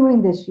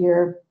pursuing this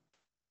year,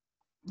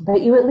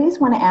 but you at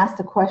least want to ask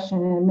the question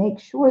and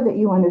make sure that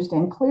you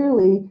understand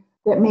clearly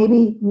that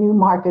maybe new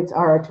markets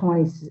are a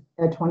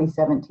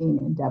 2017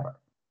 endeavor.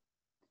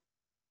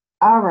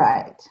 All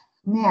right.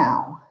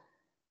 Now,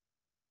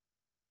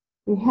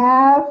 we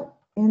have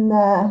in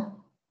the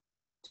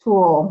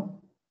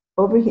tool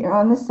over here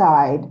on the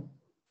side,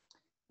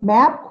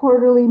 map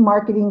quarterly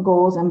marketing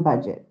goals and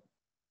budget.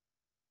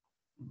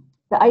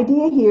 The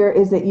idea here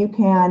is that you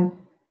can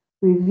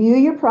review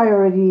your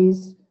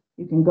priorities,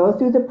 you can go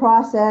through the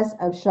process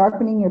of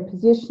sharpening your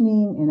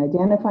positioning and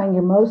identifying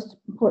your most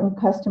important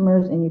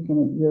customers and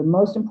your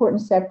most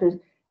important sectors,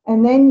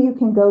 and then you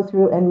can go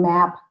through and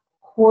map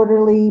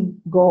quarterly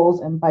goals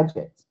and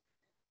budgets.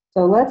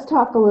 So let's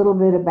talk a little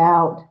bit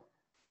about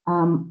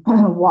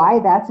why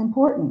that's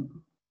important.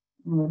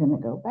 And we're going to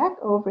go back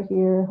over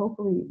here.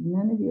 Hopefully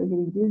none of you are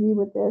getting dizzy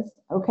with this.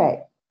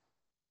 Okay.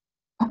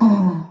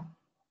 The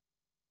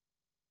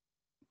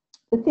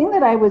thing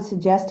that I would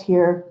suggest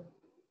here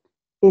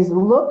is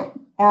look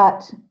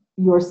at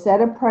your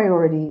set of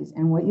priorities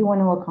and what you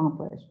want to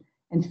accomplish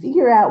and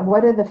figure out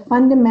what are the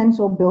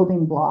fundamental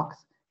building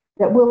blocks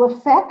that will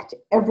affect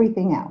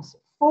everything else.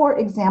 For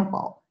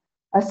example,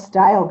 a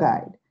style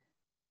guide.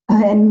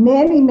 And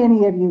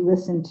many of you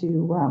listen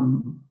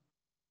to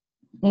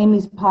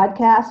Amy's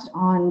podcast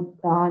on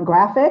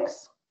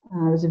graphics.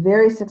 It was a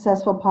very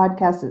successful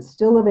podcast that's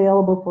still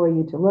available for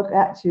you to look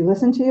at, to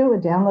listen to,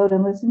 download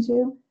and listen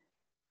to.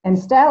 And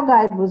style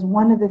guide was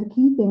one of the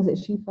key things that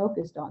she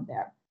focused on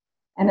there.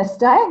 And a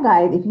style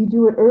guide, if you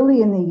do it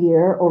early in the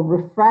year or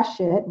refresh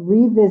it,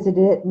 revisit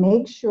it,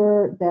 make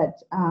sure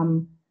that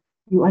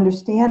you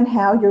understand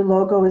how your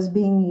logo is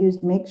being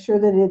used, make sure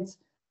that it's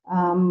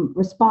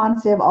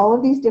responsive, all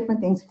of these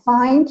different things,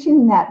 fine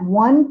tune that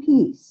one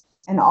piece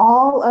and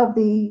all of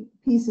the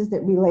pieces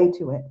that relate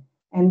to it.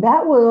 And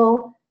that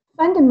will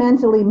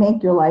fundamentally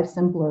make your life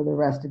simpler the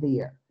rest of the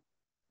year.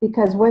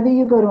 Because whether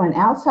you go to an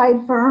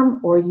outside firm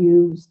or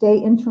you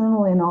stay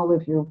internal in all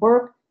of your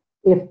work,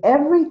 if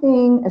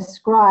everything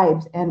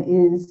ascribes and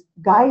is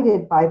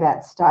guided by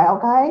that style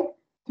guide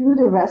through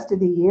the rest of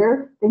the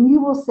year, then you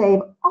will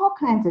save all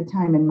kinds of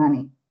time and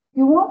money.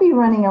 You won't be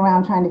running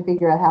around trying to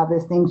figure out how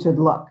this thing should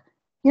look.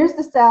 Here's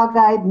the style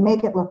guide,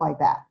 make it look like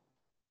that.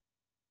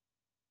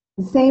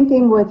 The same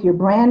thing with your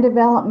brand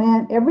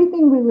development.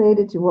 Everything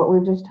related to what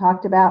we've just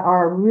talked about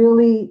are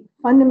really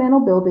fundamental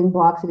building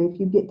blocks that if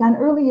you get done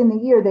early in the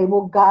year, they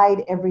will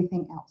guide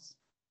everything else.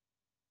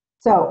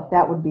 So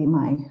that would be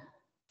my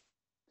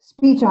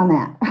speech on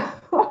that.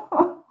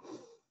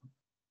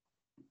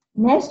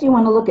 Next, you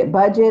want to look at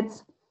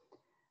budgets.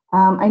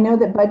 I know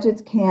that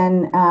budgets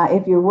can,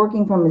 if you're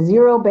working from a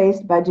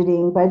zero-based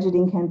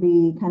budgeting can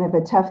be kind of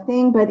a tough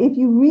thing, but if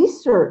you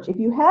research, if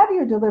you have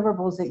your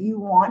deliverables that you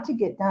want to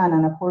get done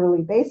on a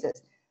quarterly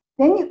basis,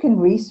 then you can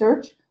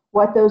research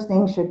what those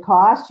things should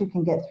cost. You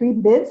can get 3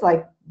 bids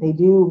like they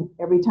do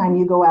every time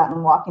you go out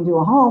and walk into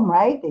a home,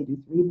 right? They do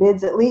 3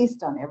 bids at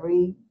least on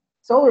every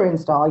solar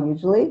install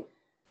usually.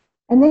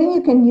 And then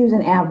you can use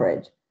an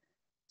average.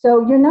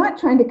 So you're not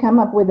trying to come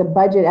up with a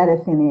budget out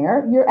of thin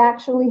air. You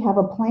actually have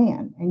a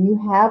plan and you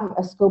have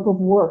a scope of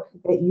work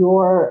that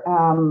you're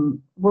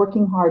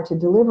working hard to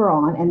deliver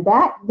on. And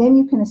that then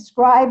you can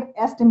ascribe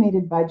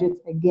estimated budgets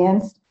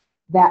against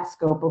that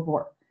scope of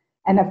work.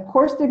 And of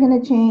course, they're going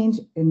to change.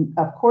 And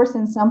of course,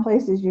 in some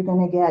places, you're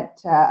going to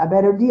get a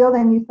better deal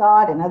than you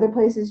thought. In other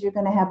places, you're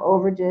going to have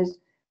overages.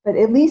 But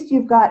at least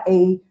you've got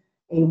a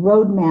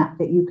roadmap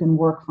that you can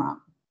work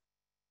from.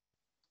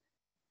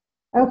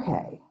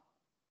 Okay,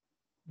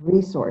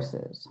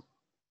 resources.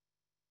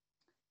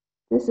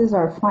 This is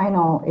our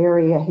final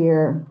area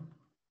here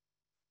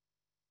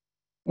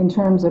in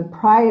terms of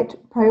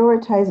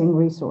prioritizing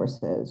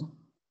resources.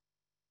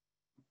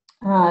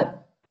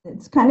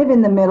 It's kind of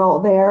in the middle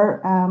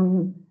there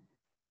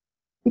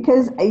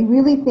because I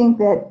really think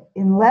that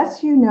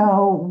unless you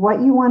know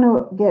what you want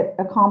to get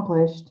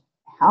accomplished,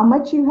 how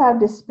much you have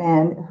to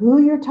spend,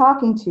 who you're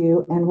talking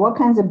to, and what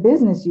kinds of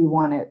business you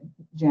want to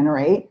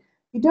generate,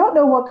 you don't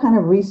know what kind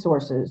of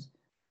resources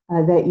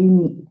that you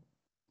need.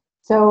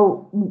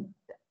 So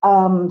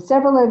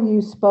several of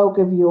you spoke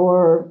of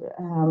your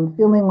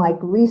feeling like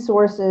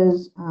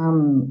resources,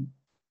 when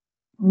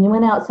you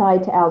went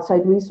outside to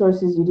outside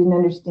resources, you didn't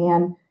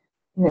understand,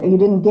 you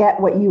didn't get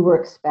what you were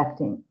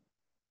expecting.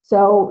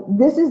 So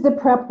this is the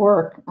prep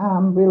work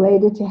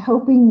related to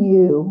helping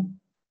you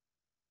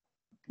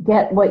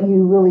get what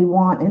you really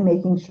want and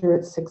making sure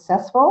it's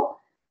successful.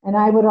 And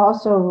I would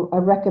also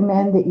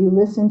recommend that you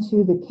listen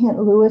to the Kent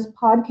Lewis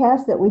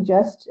podcast that we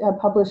just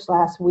published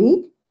last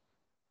week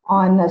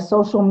on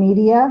social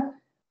media.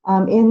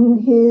 In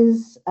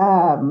his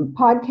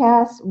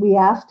podcast, we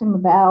asked him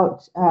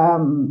about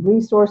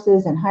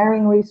resources and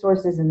hiring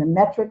resources and the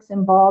metrics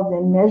involved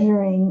in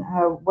measuring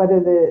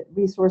whether the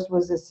resource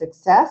was a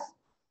success.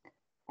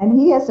 And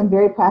he has some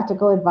very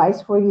practical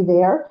advice for you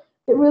there.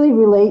 It really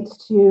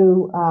relates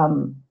to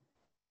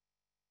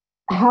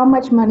how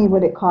much money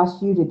would it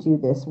cost you to do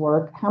this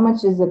work? How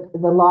much is the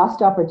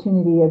lost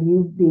opportunity of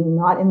you being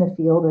not in the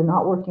field or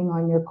not working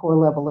on your core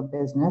level of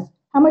business?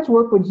 How much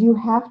work would you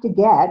have to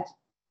get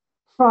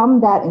from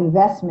that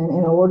investment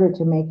in order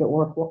to make it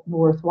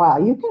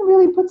worthwhile? You can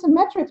really put some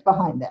metrics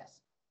behind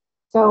this.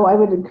 So I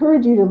would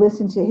encourage you to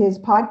listen to his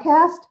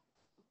podcast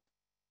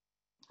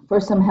for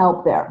some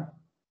help there.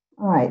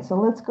 All right, so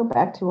let's go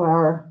back to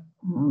our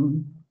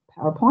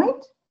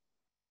PowerPoint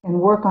and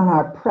work on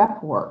our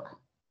prep work.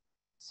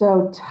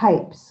 So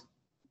types.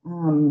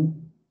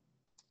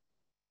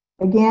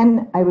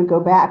 Again, I would go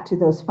back to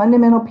those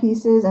fundamental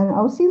pieces and,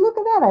 oh, see, look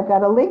at that. I've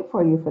got a link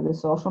for you for the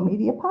social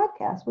media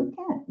podcast with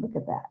Kent. Look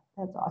at that.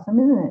 That's awesome,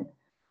 isn't it?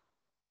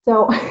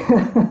 So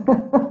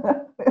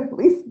at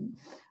least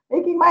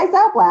making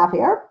myself laugh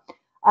here.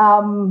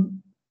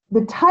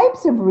 The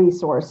types of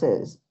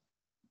resources,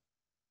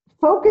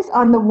 focus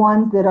on the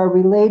ones that are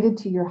related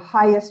to your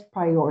highest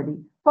priority.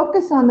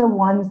 Focus on the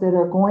ones that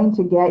are going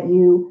to get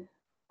you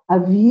a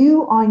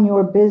view on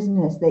your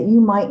business that you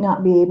might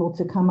not be able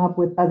to come up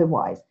with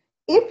otherwise.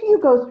 If you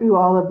go through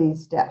all of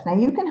these steps, now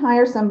you can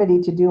hire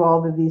somebody to do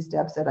all of these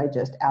steps that I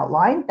just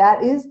outlined.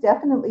 That is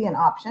definitely an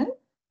option.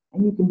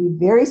 And you can be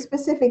very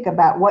specific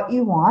about what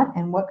you want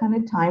and what kind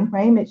of time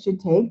frame it should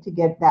take to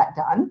get that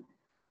done.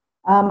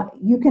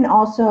 You can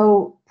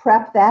also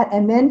prep that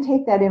and then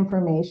take that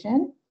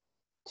information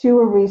to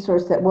a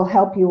resource that will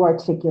help you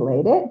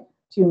articulate it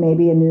to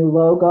maybe a new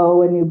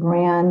logo, a new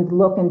brand,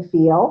 look and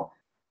feel.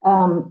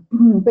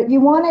 But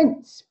you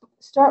want to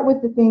start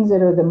with the things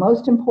that are the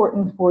most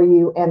important for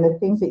you and the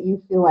things that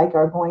you feel like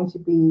are going to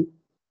be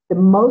the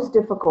most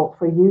difficult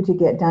for you to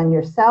get done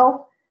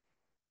yourself.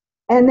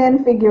 And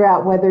then figure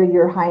out whether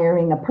you're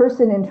hiring a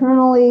person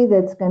internally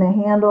that's going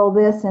to handle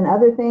this and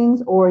other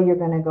things, or you're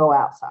going to go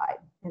outside.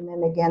 And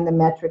then again, the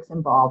metrics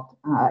involved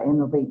in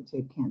the link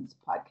to Kent's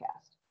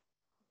podcast.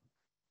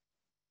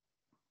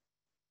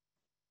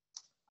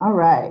 All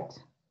right.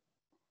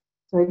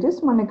 So I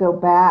just want to go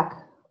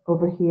back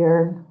over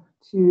here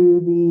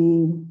to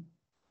the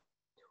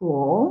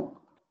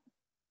tool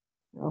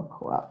real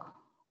quick.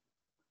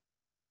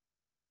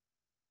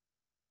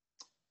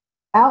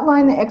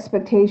 Outline the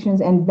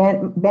expectations and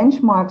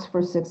benchmarks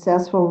for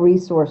successful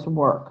resource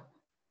work.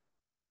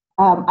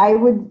 I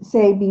would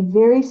say be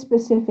very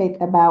specific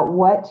about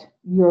what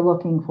you're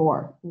looking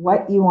for,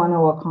 what you want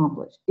to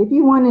accomplish. If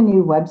you want a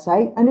new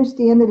website,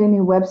 understand that a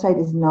new website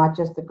is not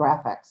just the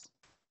graphics.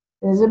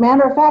 As a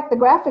matter of fact, the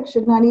graphics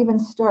should not even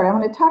start. I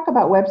want to talk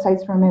about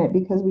websites for a minute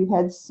because we've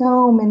had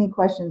so many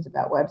questions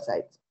about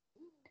websites.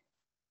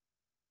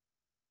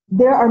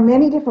 There are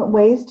many different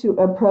ways to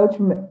approach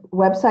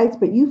websites,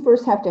 but you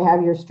first have to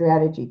have your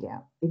strategy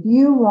down. If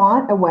you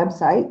want a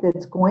website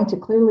that's going to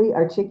clearly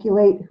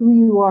articulate who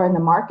you are in the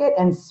market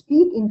and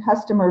speak in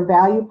customer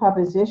value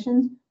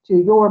propositions to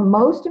your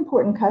most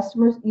important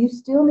customers, you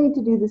still need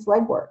to do this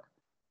legwork.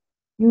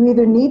 You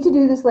either need to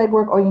do this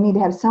legwork or you need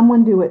to have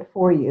someone do it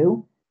for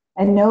you.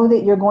 and know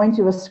that you're going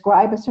to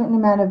ascribe a certain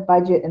amount of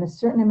budget and a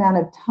certain amount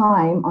of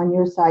time on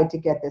your side to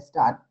get this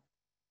done.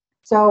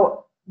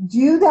 So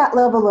do that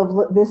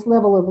this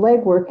level of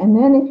legwork, and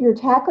then if you're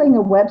tackling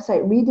a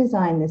website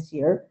redesign this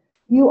year,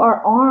 you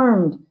are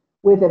armed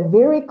with a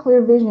very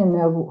clear vision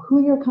of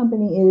who your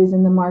company is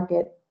in the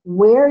market,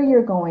 where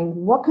you're going,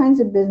 what kinds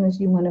of business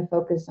you want to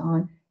focus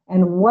on,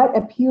 and what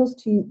appeals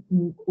to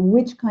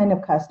which kind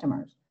of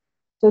customers.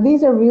 So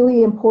these are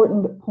really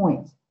important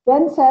points.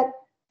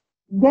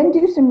 Then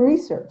do some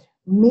research,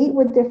 meet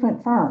with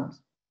different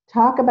firms,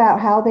 talk about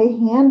how they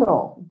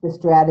handle the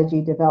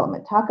strategy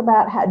development, talk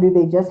about how do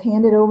they just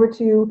hand it over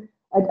to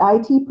an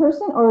IT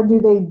person, or do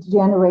they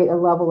generate a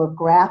level of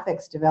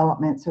graphics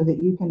development so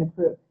that you can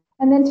approve?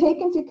 And then take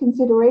into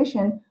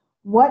consideration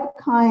what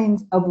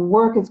kinds of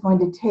work it's going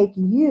to take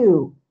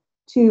you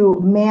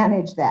to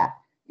manage that.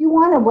 You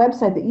want a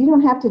website that you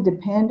don't have to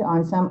depend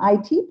on some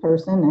IT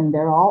person, and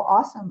they're all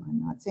awesome.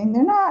 I'm not saying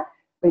they're not,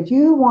 but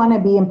you want to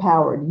be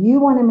empowered. You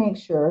want to make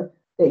sure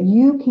that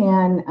you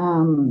can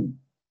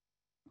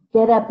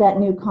get up that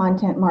new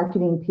content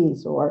marketing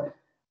piece, or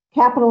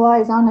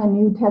capitalize on a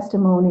new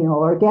testimonial,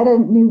 or get a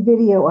new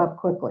video up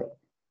quickly.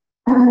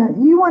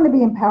 You want to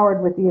be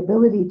empowered with the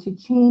ability to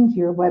change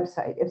your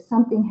website. If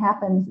something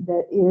happens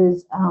that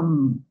is,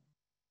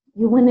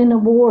 you win an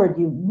award,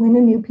 you win a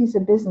new piece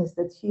of business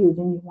that's huge,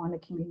 and you want to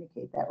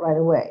communicate that right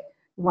away.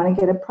 You want to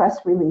get a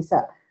press release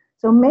up.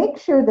 So make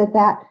sure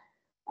that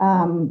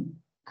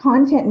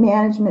content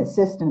management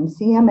system,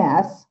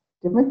 CMS,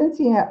 different than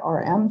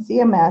CRM,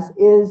 CMS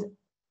is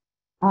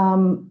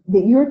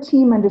that your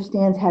team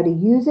understands how to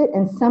use it,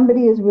 and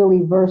somebody is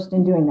really versed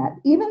in doing that.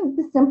 Even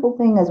the simple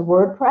thing as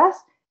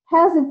WordPress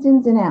has its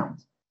ins and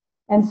outs.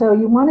 And so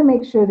you want to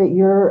make sure that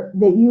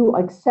you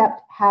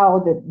accept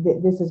how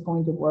this is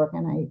going to work.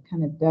 And I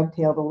kind of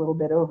dovetailed a little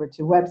bit over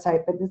to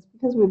website, but it's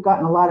because we've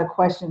gotten a lot of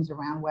questions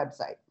around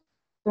website.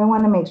 So I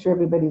want to make sure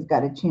everybody's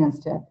got a chance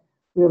to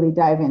really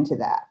dive into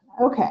that.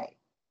 Okay.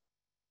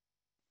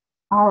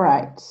 All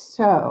right.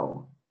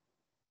 So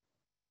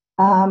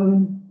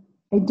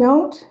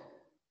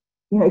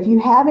if you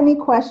have any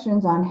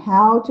questions on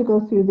how to go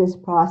through this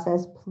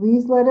process,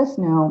 please let us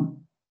know.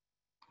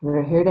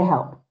 We're here to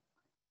help.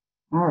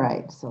 All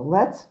right, so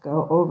let's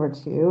go over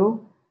to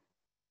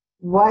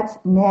what's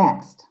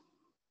next.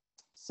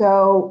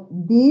 So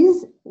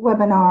these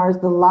webinars,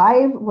 the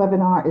live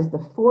webinar is the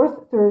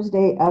fourth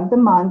Thursday of the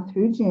month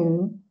through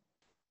June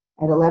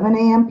at 11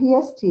 a.m.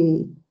 PST.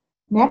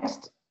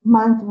 Next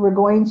month, we're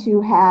going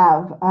to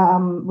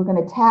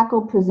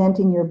tackle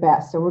presenting your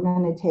best. So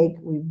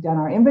we've done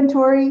our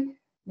inventory.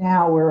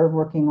 Now we're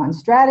working on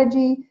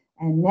strategy.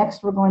 And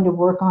next, we're going to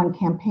work on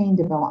campaign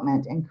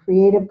development and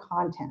creative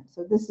content.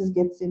 So this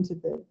gets into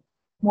the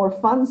more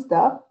fun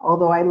stuff,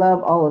 although I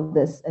love all of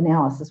this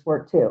analysis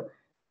work too.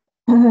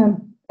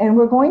 And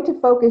we're going to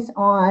focus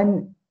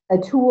on a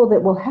tool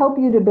that will help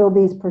you to build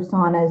these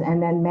personas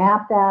and then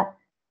map that,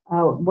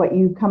 what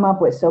you come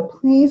up with. So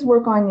please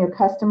work on your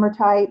customer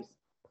types.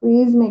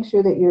 Please make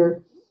sure that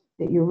you're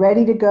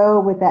ready to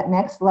go with that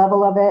next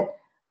level of it.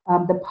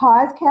 The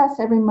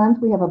podcast, every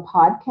month we have a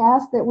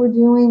podcast that we're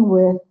doing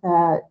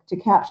to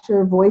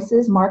capture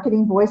voices,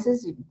 marketing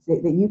voices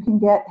that you can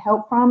get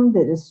help from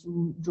that is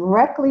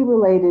directly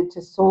related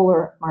to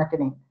solar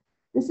marketing.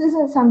 This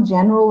isn't some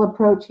general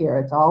approach here.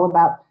 It's all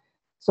about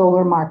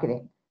solar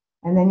marketing.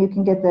 And then you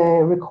can get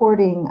the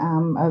recording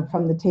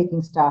from the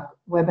Taking Stock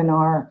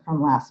webinar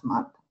from last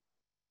month.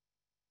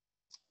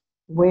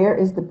 Where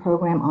is the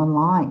program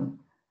online?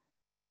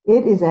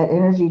 It is at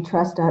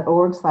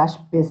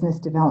energytrust.org/business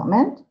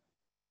development.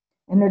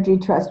 Energy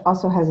Trust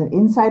also has an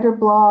insider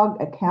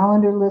blog, a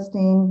calendar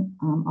listing.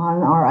 On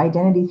our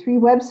Identity 3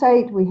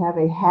 website, we have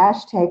a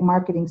hashtag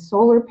marketing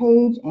solar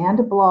page and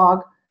a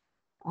blog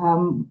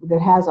that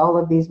has all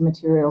of these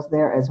materials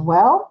there as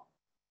well.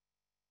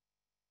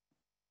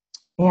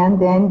 And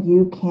then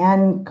you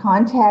can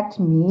contact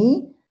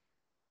me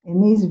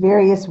in these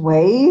various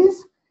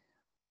ways.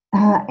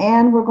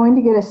 And we're going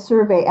to get a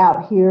survey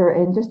out here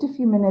in just a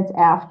few minutes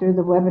after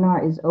the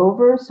webinar is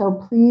over. So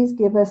please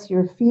give us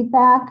your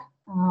feedback.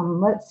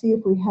 Let's see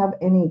if we have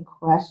any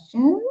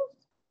questions.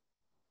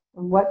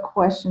 What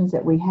questions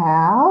that we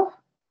have?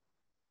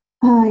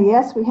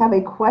 Yes, we have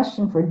a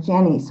question for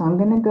Jenny. So I'm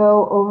going to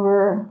go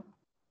over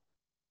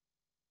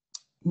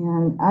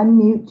and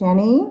unmute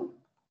Jenny.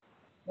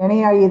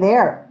 Jenny, are you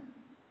there?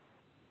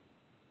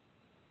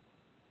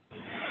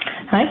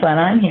 Hi,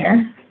 Glenna, I'm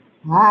here.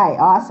 Hi,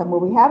 awesome. Well,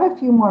 we have a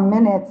few more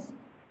minutes.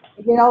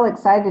 I get all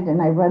excited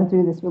and I run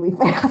through this really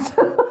fast.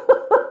 So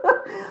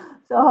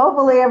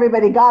hopefully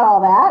everybody got all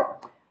that.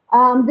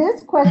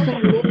 This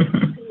question relates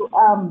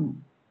to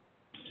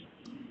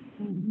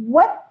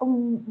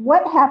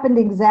what happened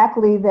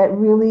exactly that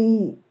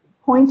really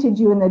pointed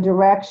you in the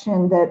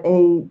direction that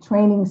a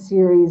training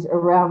series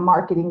around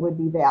marketing would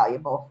be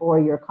valuable for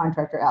your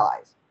contractor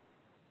allies?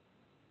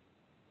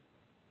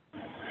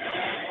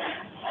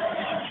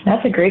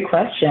 That's a great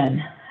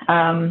question.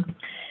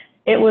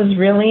 It was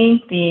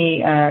really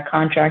the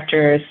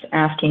contractors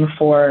asking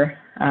for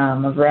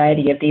a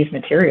variety of these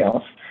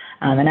materials.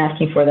 and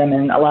asking for them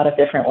in a lot of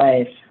different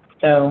ways.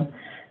 So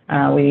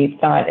we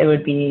thought it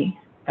would be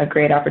a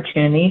great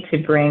opportunity to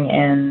bring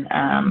in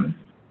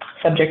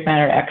subject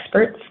matter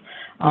experts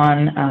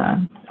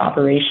on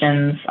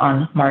operations,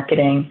 on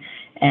marketing,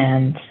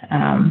 and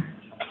on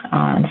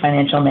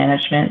financial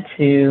management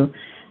to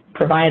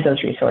provide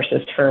those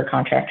resources for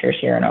contractors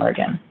here in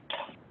Oregon.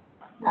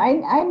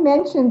 I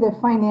mentioned the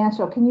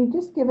financial. Can you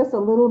just give us a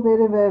little bit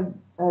of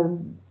a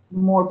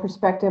more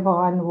perspective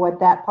on what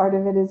that part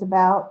of it is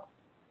about?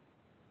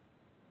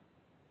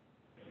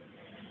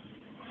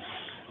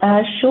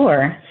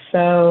 Sure.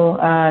 So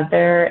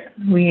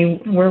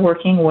we're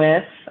working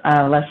with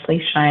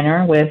Leslie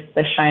Shiner with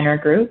the Shiner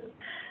Group,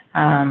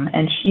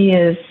 and she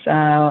is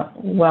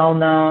well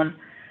known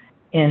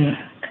in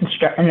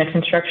the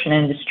construction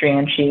industry,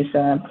 and she's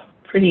a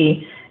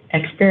pretty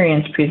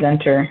experienced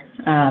presenter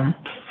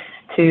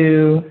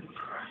to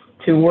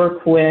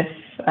work with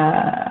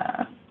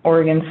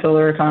Oregon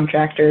solar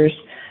contractors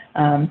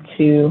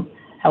to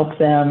help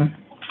them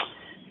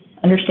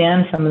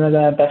understand some of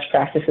the best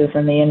practices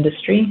in the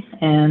industry,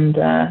 and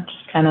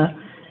just kind of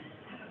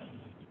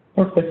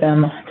work with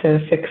them to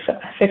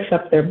fix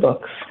up their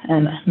books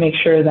and make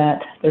sure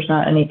that there's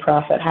not any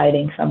profit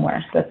hiding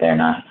somewhere that they're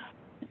not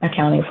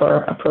accounting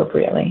for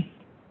appropriately.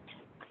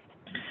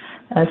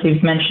 As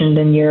you've mentioned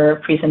in your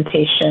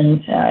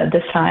presentation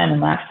this time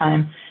and last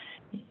time,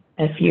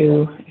 if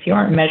you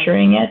aren't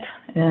measuring it,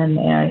 then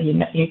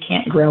you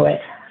can't grow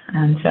it.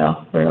 And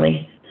so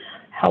really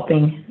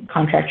helping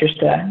contractors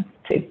to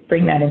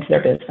bring that into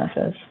their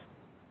businesses.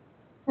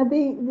 Now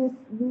the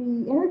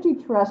Energy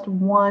Trust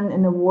won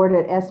an award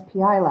at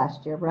SPI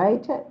last year,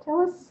 right?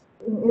 Tell us,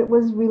 it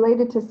was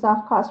related to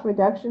soft cost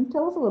reduction.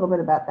 Tell us a little bit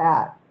about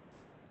that.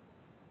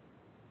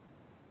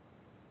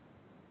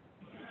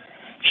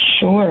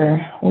 Sure.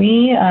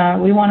 We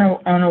won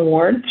an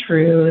award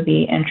through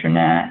the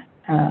internet,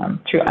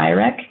 through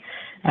IREC.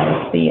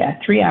 It's the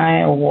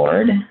 3I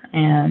award,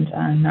 and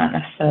I'm not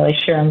necessarily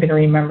sure I'm going to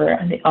remember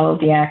all of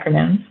the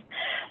acronyms,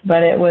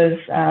 but it was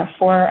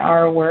for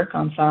our work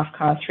on soft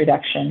cost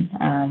reduction.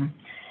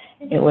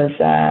 It was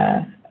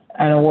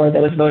an award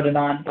that was voted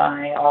on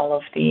by all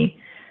of the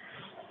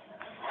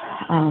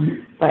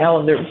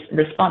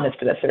respondents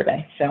to the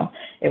survey. So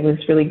it was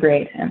really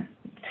great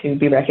to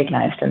be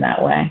recognized in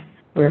that way.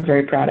 We're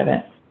very proud of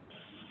it.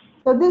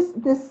 So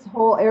this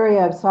whole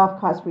area of soft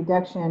cost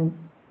reduction,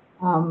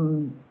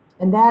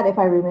 and that, if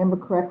I remember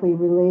correctly,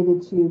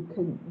 related to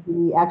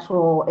the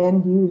actual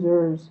end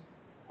users'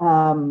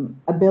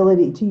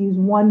 ability to use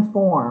one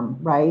form,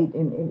 right?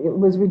 And it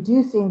was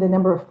reducing the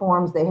number of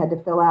forms they had to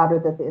fill out or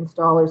that the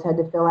installers had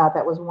to fill out.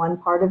 That was one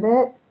part of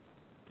it.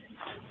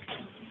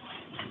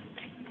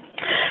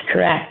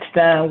 Correct.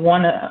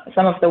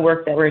 Some of the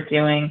work that we're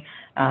doing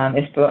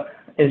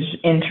is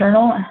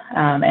internal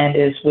and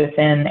is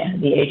within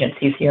the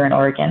agencies here in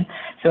Oregon.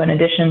 So in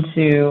addition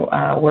to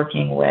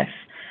working with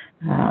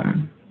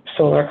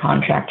solar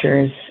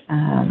contractors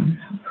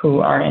who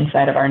are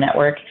inside of our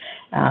network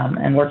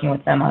and working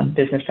with them on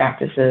business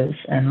practices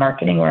and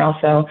marketing, we're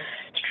also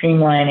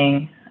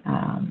streamlining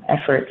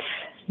efforts.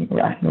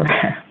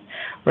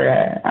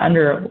 We're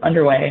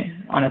underway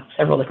on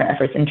several different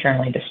efforts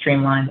internally to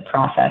streamline the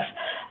process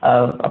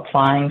of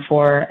applying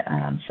for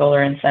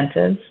solar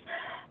incentives.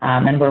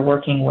 And we're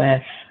working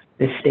with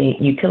the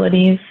state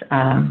utilities,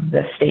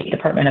 the State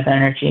Department of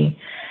Energy,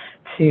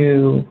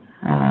 to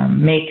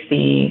make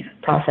the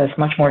process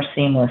much more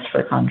seamless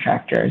for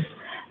contractors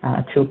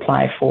to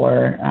apply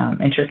for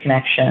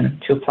interconnection,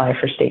 to apply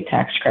for state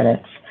tax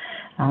credits.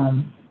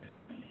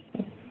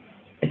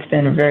 It's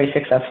been very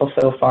successful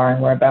so far,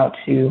 and we're about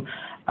to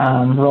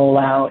roll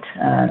out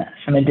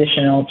some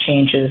additional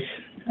changes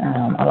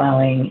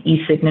allowing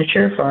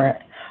e-signature for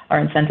our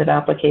incentive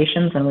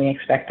applications, and we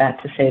expect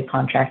that to save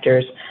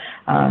contractors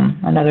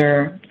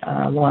another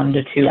 1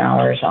 to 2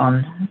 hours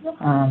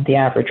on the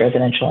average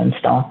residential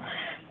install,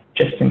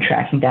 just in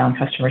tracking down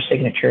customer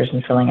signatures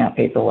and filling out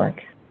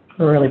paperwork.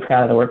 We're really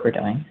proud of the work we're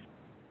doing.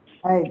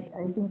 I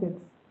think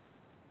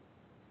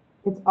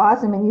it's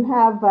awesome, and you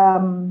have.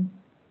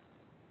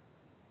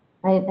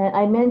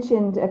 I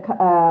mentioned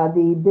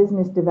the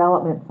business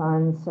development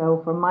fund.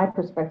 So from my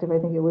perspective, I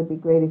think it would be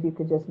great if you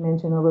could just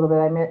mention a little bit.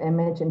 I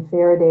mentioned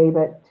Faraday,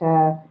 but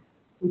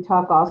we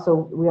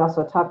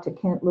also talked to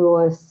Kent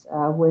Lewis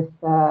with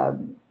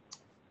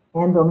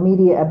Anvil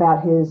Media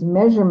about his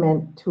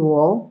measurement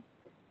tool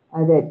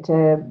that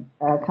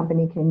a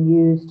company can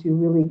use to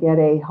really get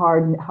a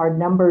hard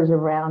numbers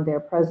around their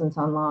presence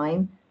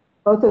online.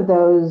 Both of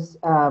those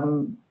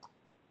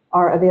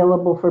are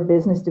available for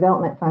business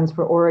development funds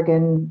for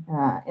Oregon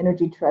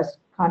Energy Trust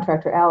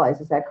contractor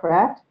allies. Is that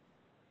correct?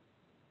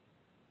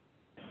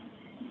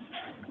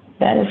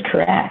 That is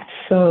correct.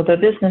 So the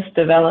business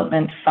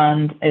development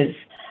fund is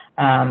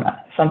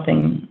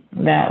something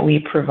that we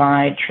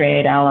provide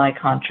trade ally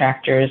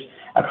contractors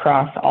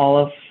across all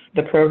of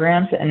the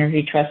programs that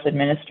Energy Trust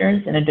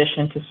administers. In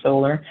addition to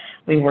solar,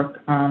 we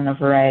work on a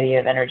variety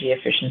of energy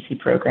efficiency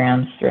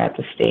programs throughout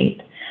the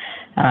state.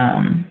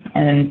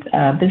 And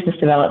business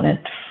development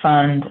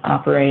fund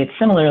operates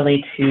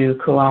similarly to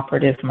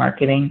cooperative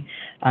marketing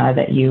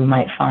that you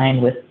might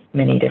find with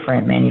many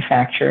different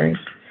manufacturers.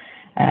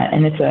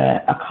 And it's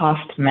a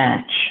cost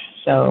match.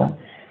 So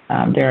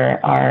there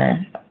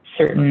are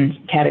certain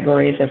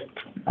categories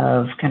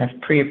of kind of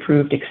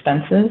pre-approved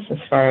expenses as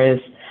far as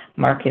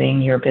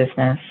marketing your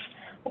business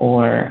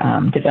or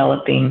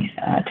developing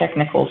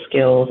technical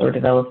skills or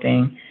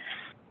developing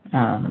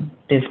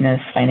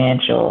business,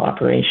 financial,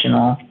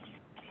 operational,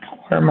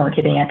 or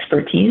marketing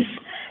expertise.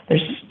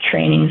 There's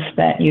trainings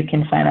that you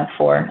can sign up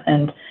for,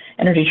 and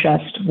Energy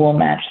Trust will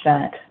match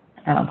that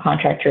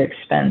contractor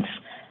expense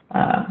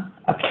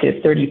up to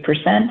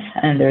 30%,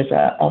 and there's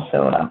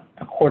also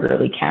a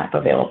quarterly cap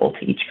available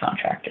to each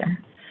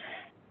contractor.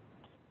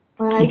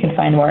 You can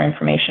find more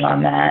information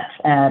on that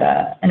at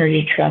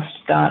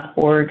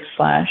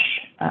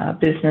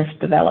energytrust.org/business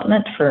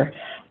development for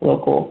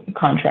local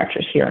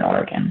contractors here in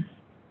Oregon.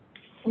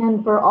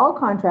 And for all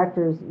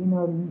contractors, you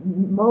know,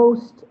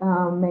 most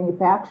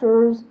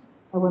manufacturers,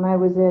 when I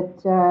was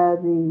at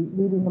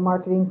leading the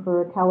marketing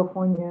for a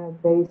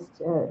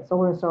California-based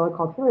solar installer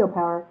called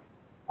Heliopower,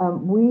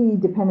 we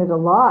depended a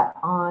lot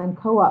on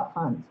co-op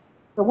funds.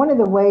 So one of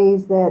the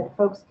ways that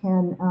folks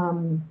can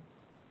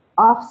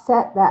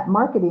offset that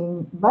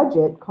marketing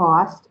budget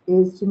cost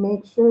is to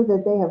make sure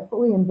that they have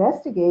fully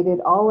investigated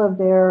all of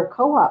their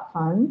co-op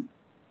funds,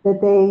 that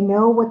they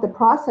know what the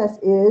process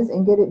is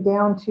and get it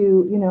down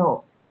to, you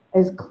know,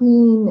 as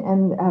clean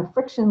and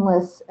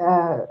frictionless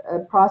a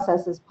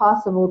process as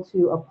possible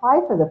to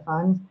apply for the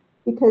funds,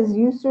 because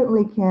you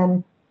certainly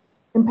can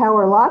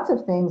empower lots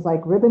of things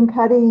like ribbon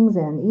cuttings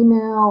and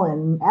email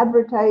and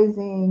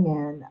advertising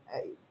and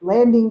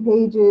landing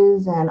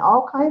pages and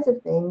all kinds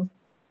of things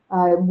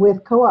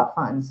with co-op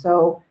funds.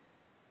 So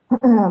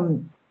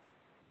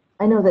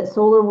I know that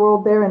Solar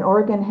World there in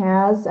Oregon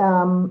has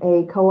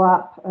a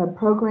co-op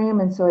program,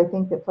 and so I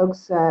think that folks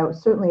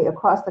certainly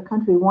across the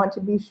country want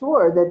to be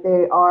sure that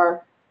they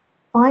are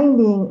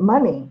finding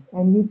money.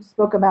 And you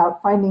spoke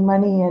about finding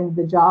money in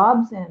the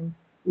jobs and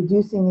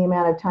reducing the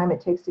amount of time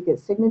it takes to get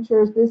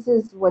signatures. This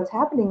is what's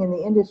happening in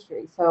the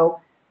industry. So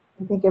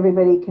I think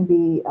everybody can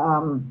be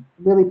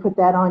really put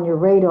that on your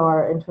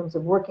radar in terms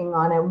of working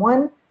on it.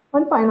 One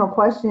final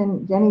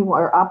question, Jeni,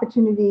 our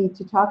opportunity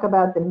to talk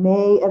about the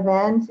May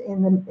event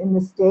in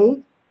the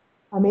state.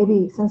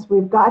 Maybe since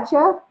we've got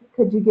you,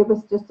 could you give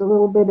us just a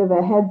little bit of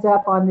a heads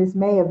up on this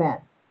May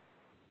event?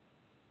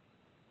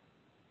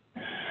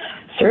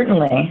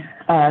 Certainly.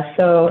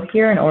 So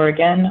here in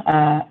Oregon,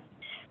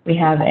 we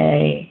have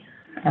a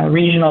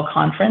regional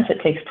conference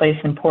that takes place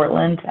in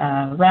Portland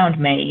around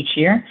May each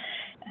year.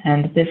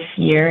 And this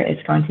year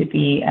it's going to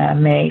be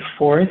May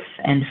 4th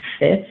and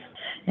 5th.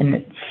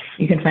 And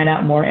you can find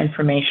out more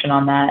information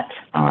on that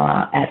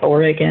at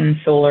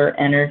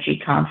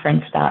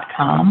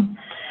OregonSolarEnergyConference.com.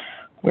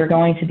 We're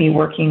going to be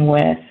working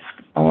with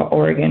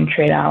Oregon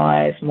Trade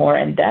Allies more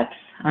in depth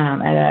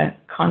at a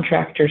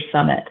contractor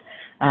summit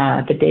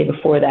the day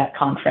before that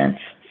conference.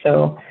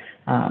 So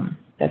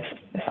that's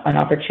an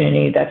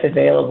opportunity that's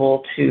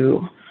available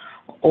to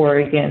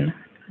Oregon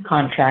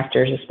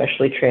contractors,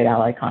 especially Trade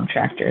Ally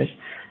contractors.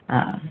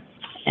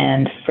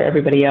 And for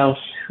everybody else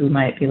who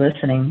might be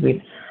listening,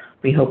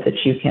 we hope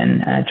that you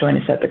can join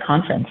us at the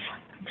conference.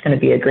 It's going to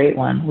be a great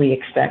one. We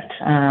expect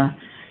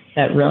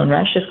that Roan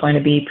Rush is going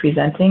to be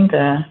presenting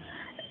at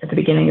the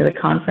beginning of the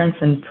conference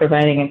and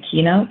providing a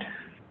keynote.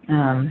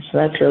 So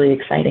that's really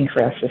exciting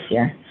for us this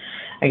year.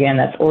 Again,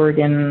 that's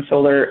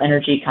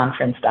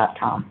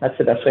OregonSolarEnergyConference.com. That's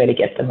the best way to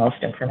get the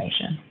most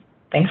information.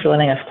 Thanks for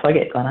letting us plug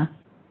it, Glenna.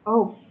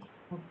 Oh,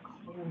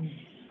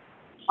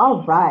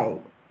 all right.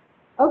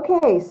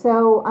 Okay,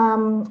 so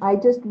I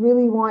just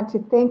really want to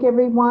thank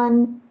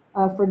everyone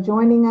for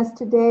joining us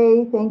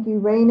today. Thank you,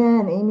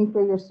 Raina and Amy,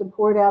 for your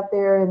support out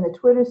there in the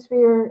Twitter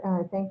sphere.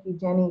 Thank you,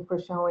 Jeni, for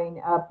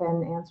showing up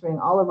and answering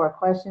all of our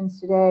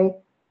questions today.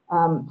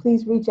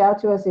 Please reach out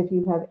to us if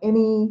you have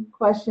any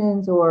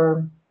questions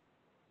or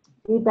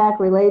feedback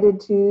related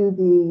to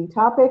the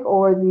topic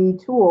or the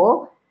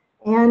tool.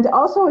 And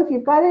also, if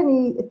you've got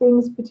any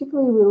things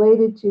particularly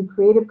related to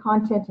creative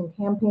content and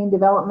campaign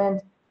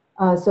development,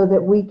 so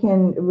that we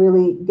can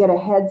really get a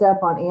heads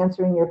up on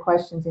answering your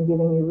questions and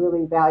giving you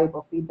really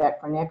valuable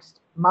feedback for next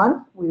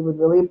month, we would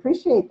really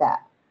appreciate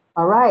that.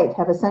 All right,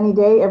 have a sunny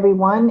day,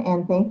 everyone,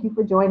 and thank you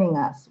for joining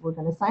us. We're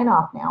going to sign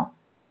off now.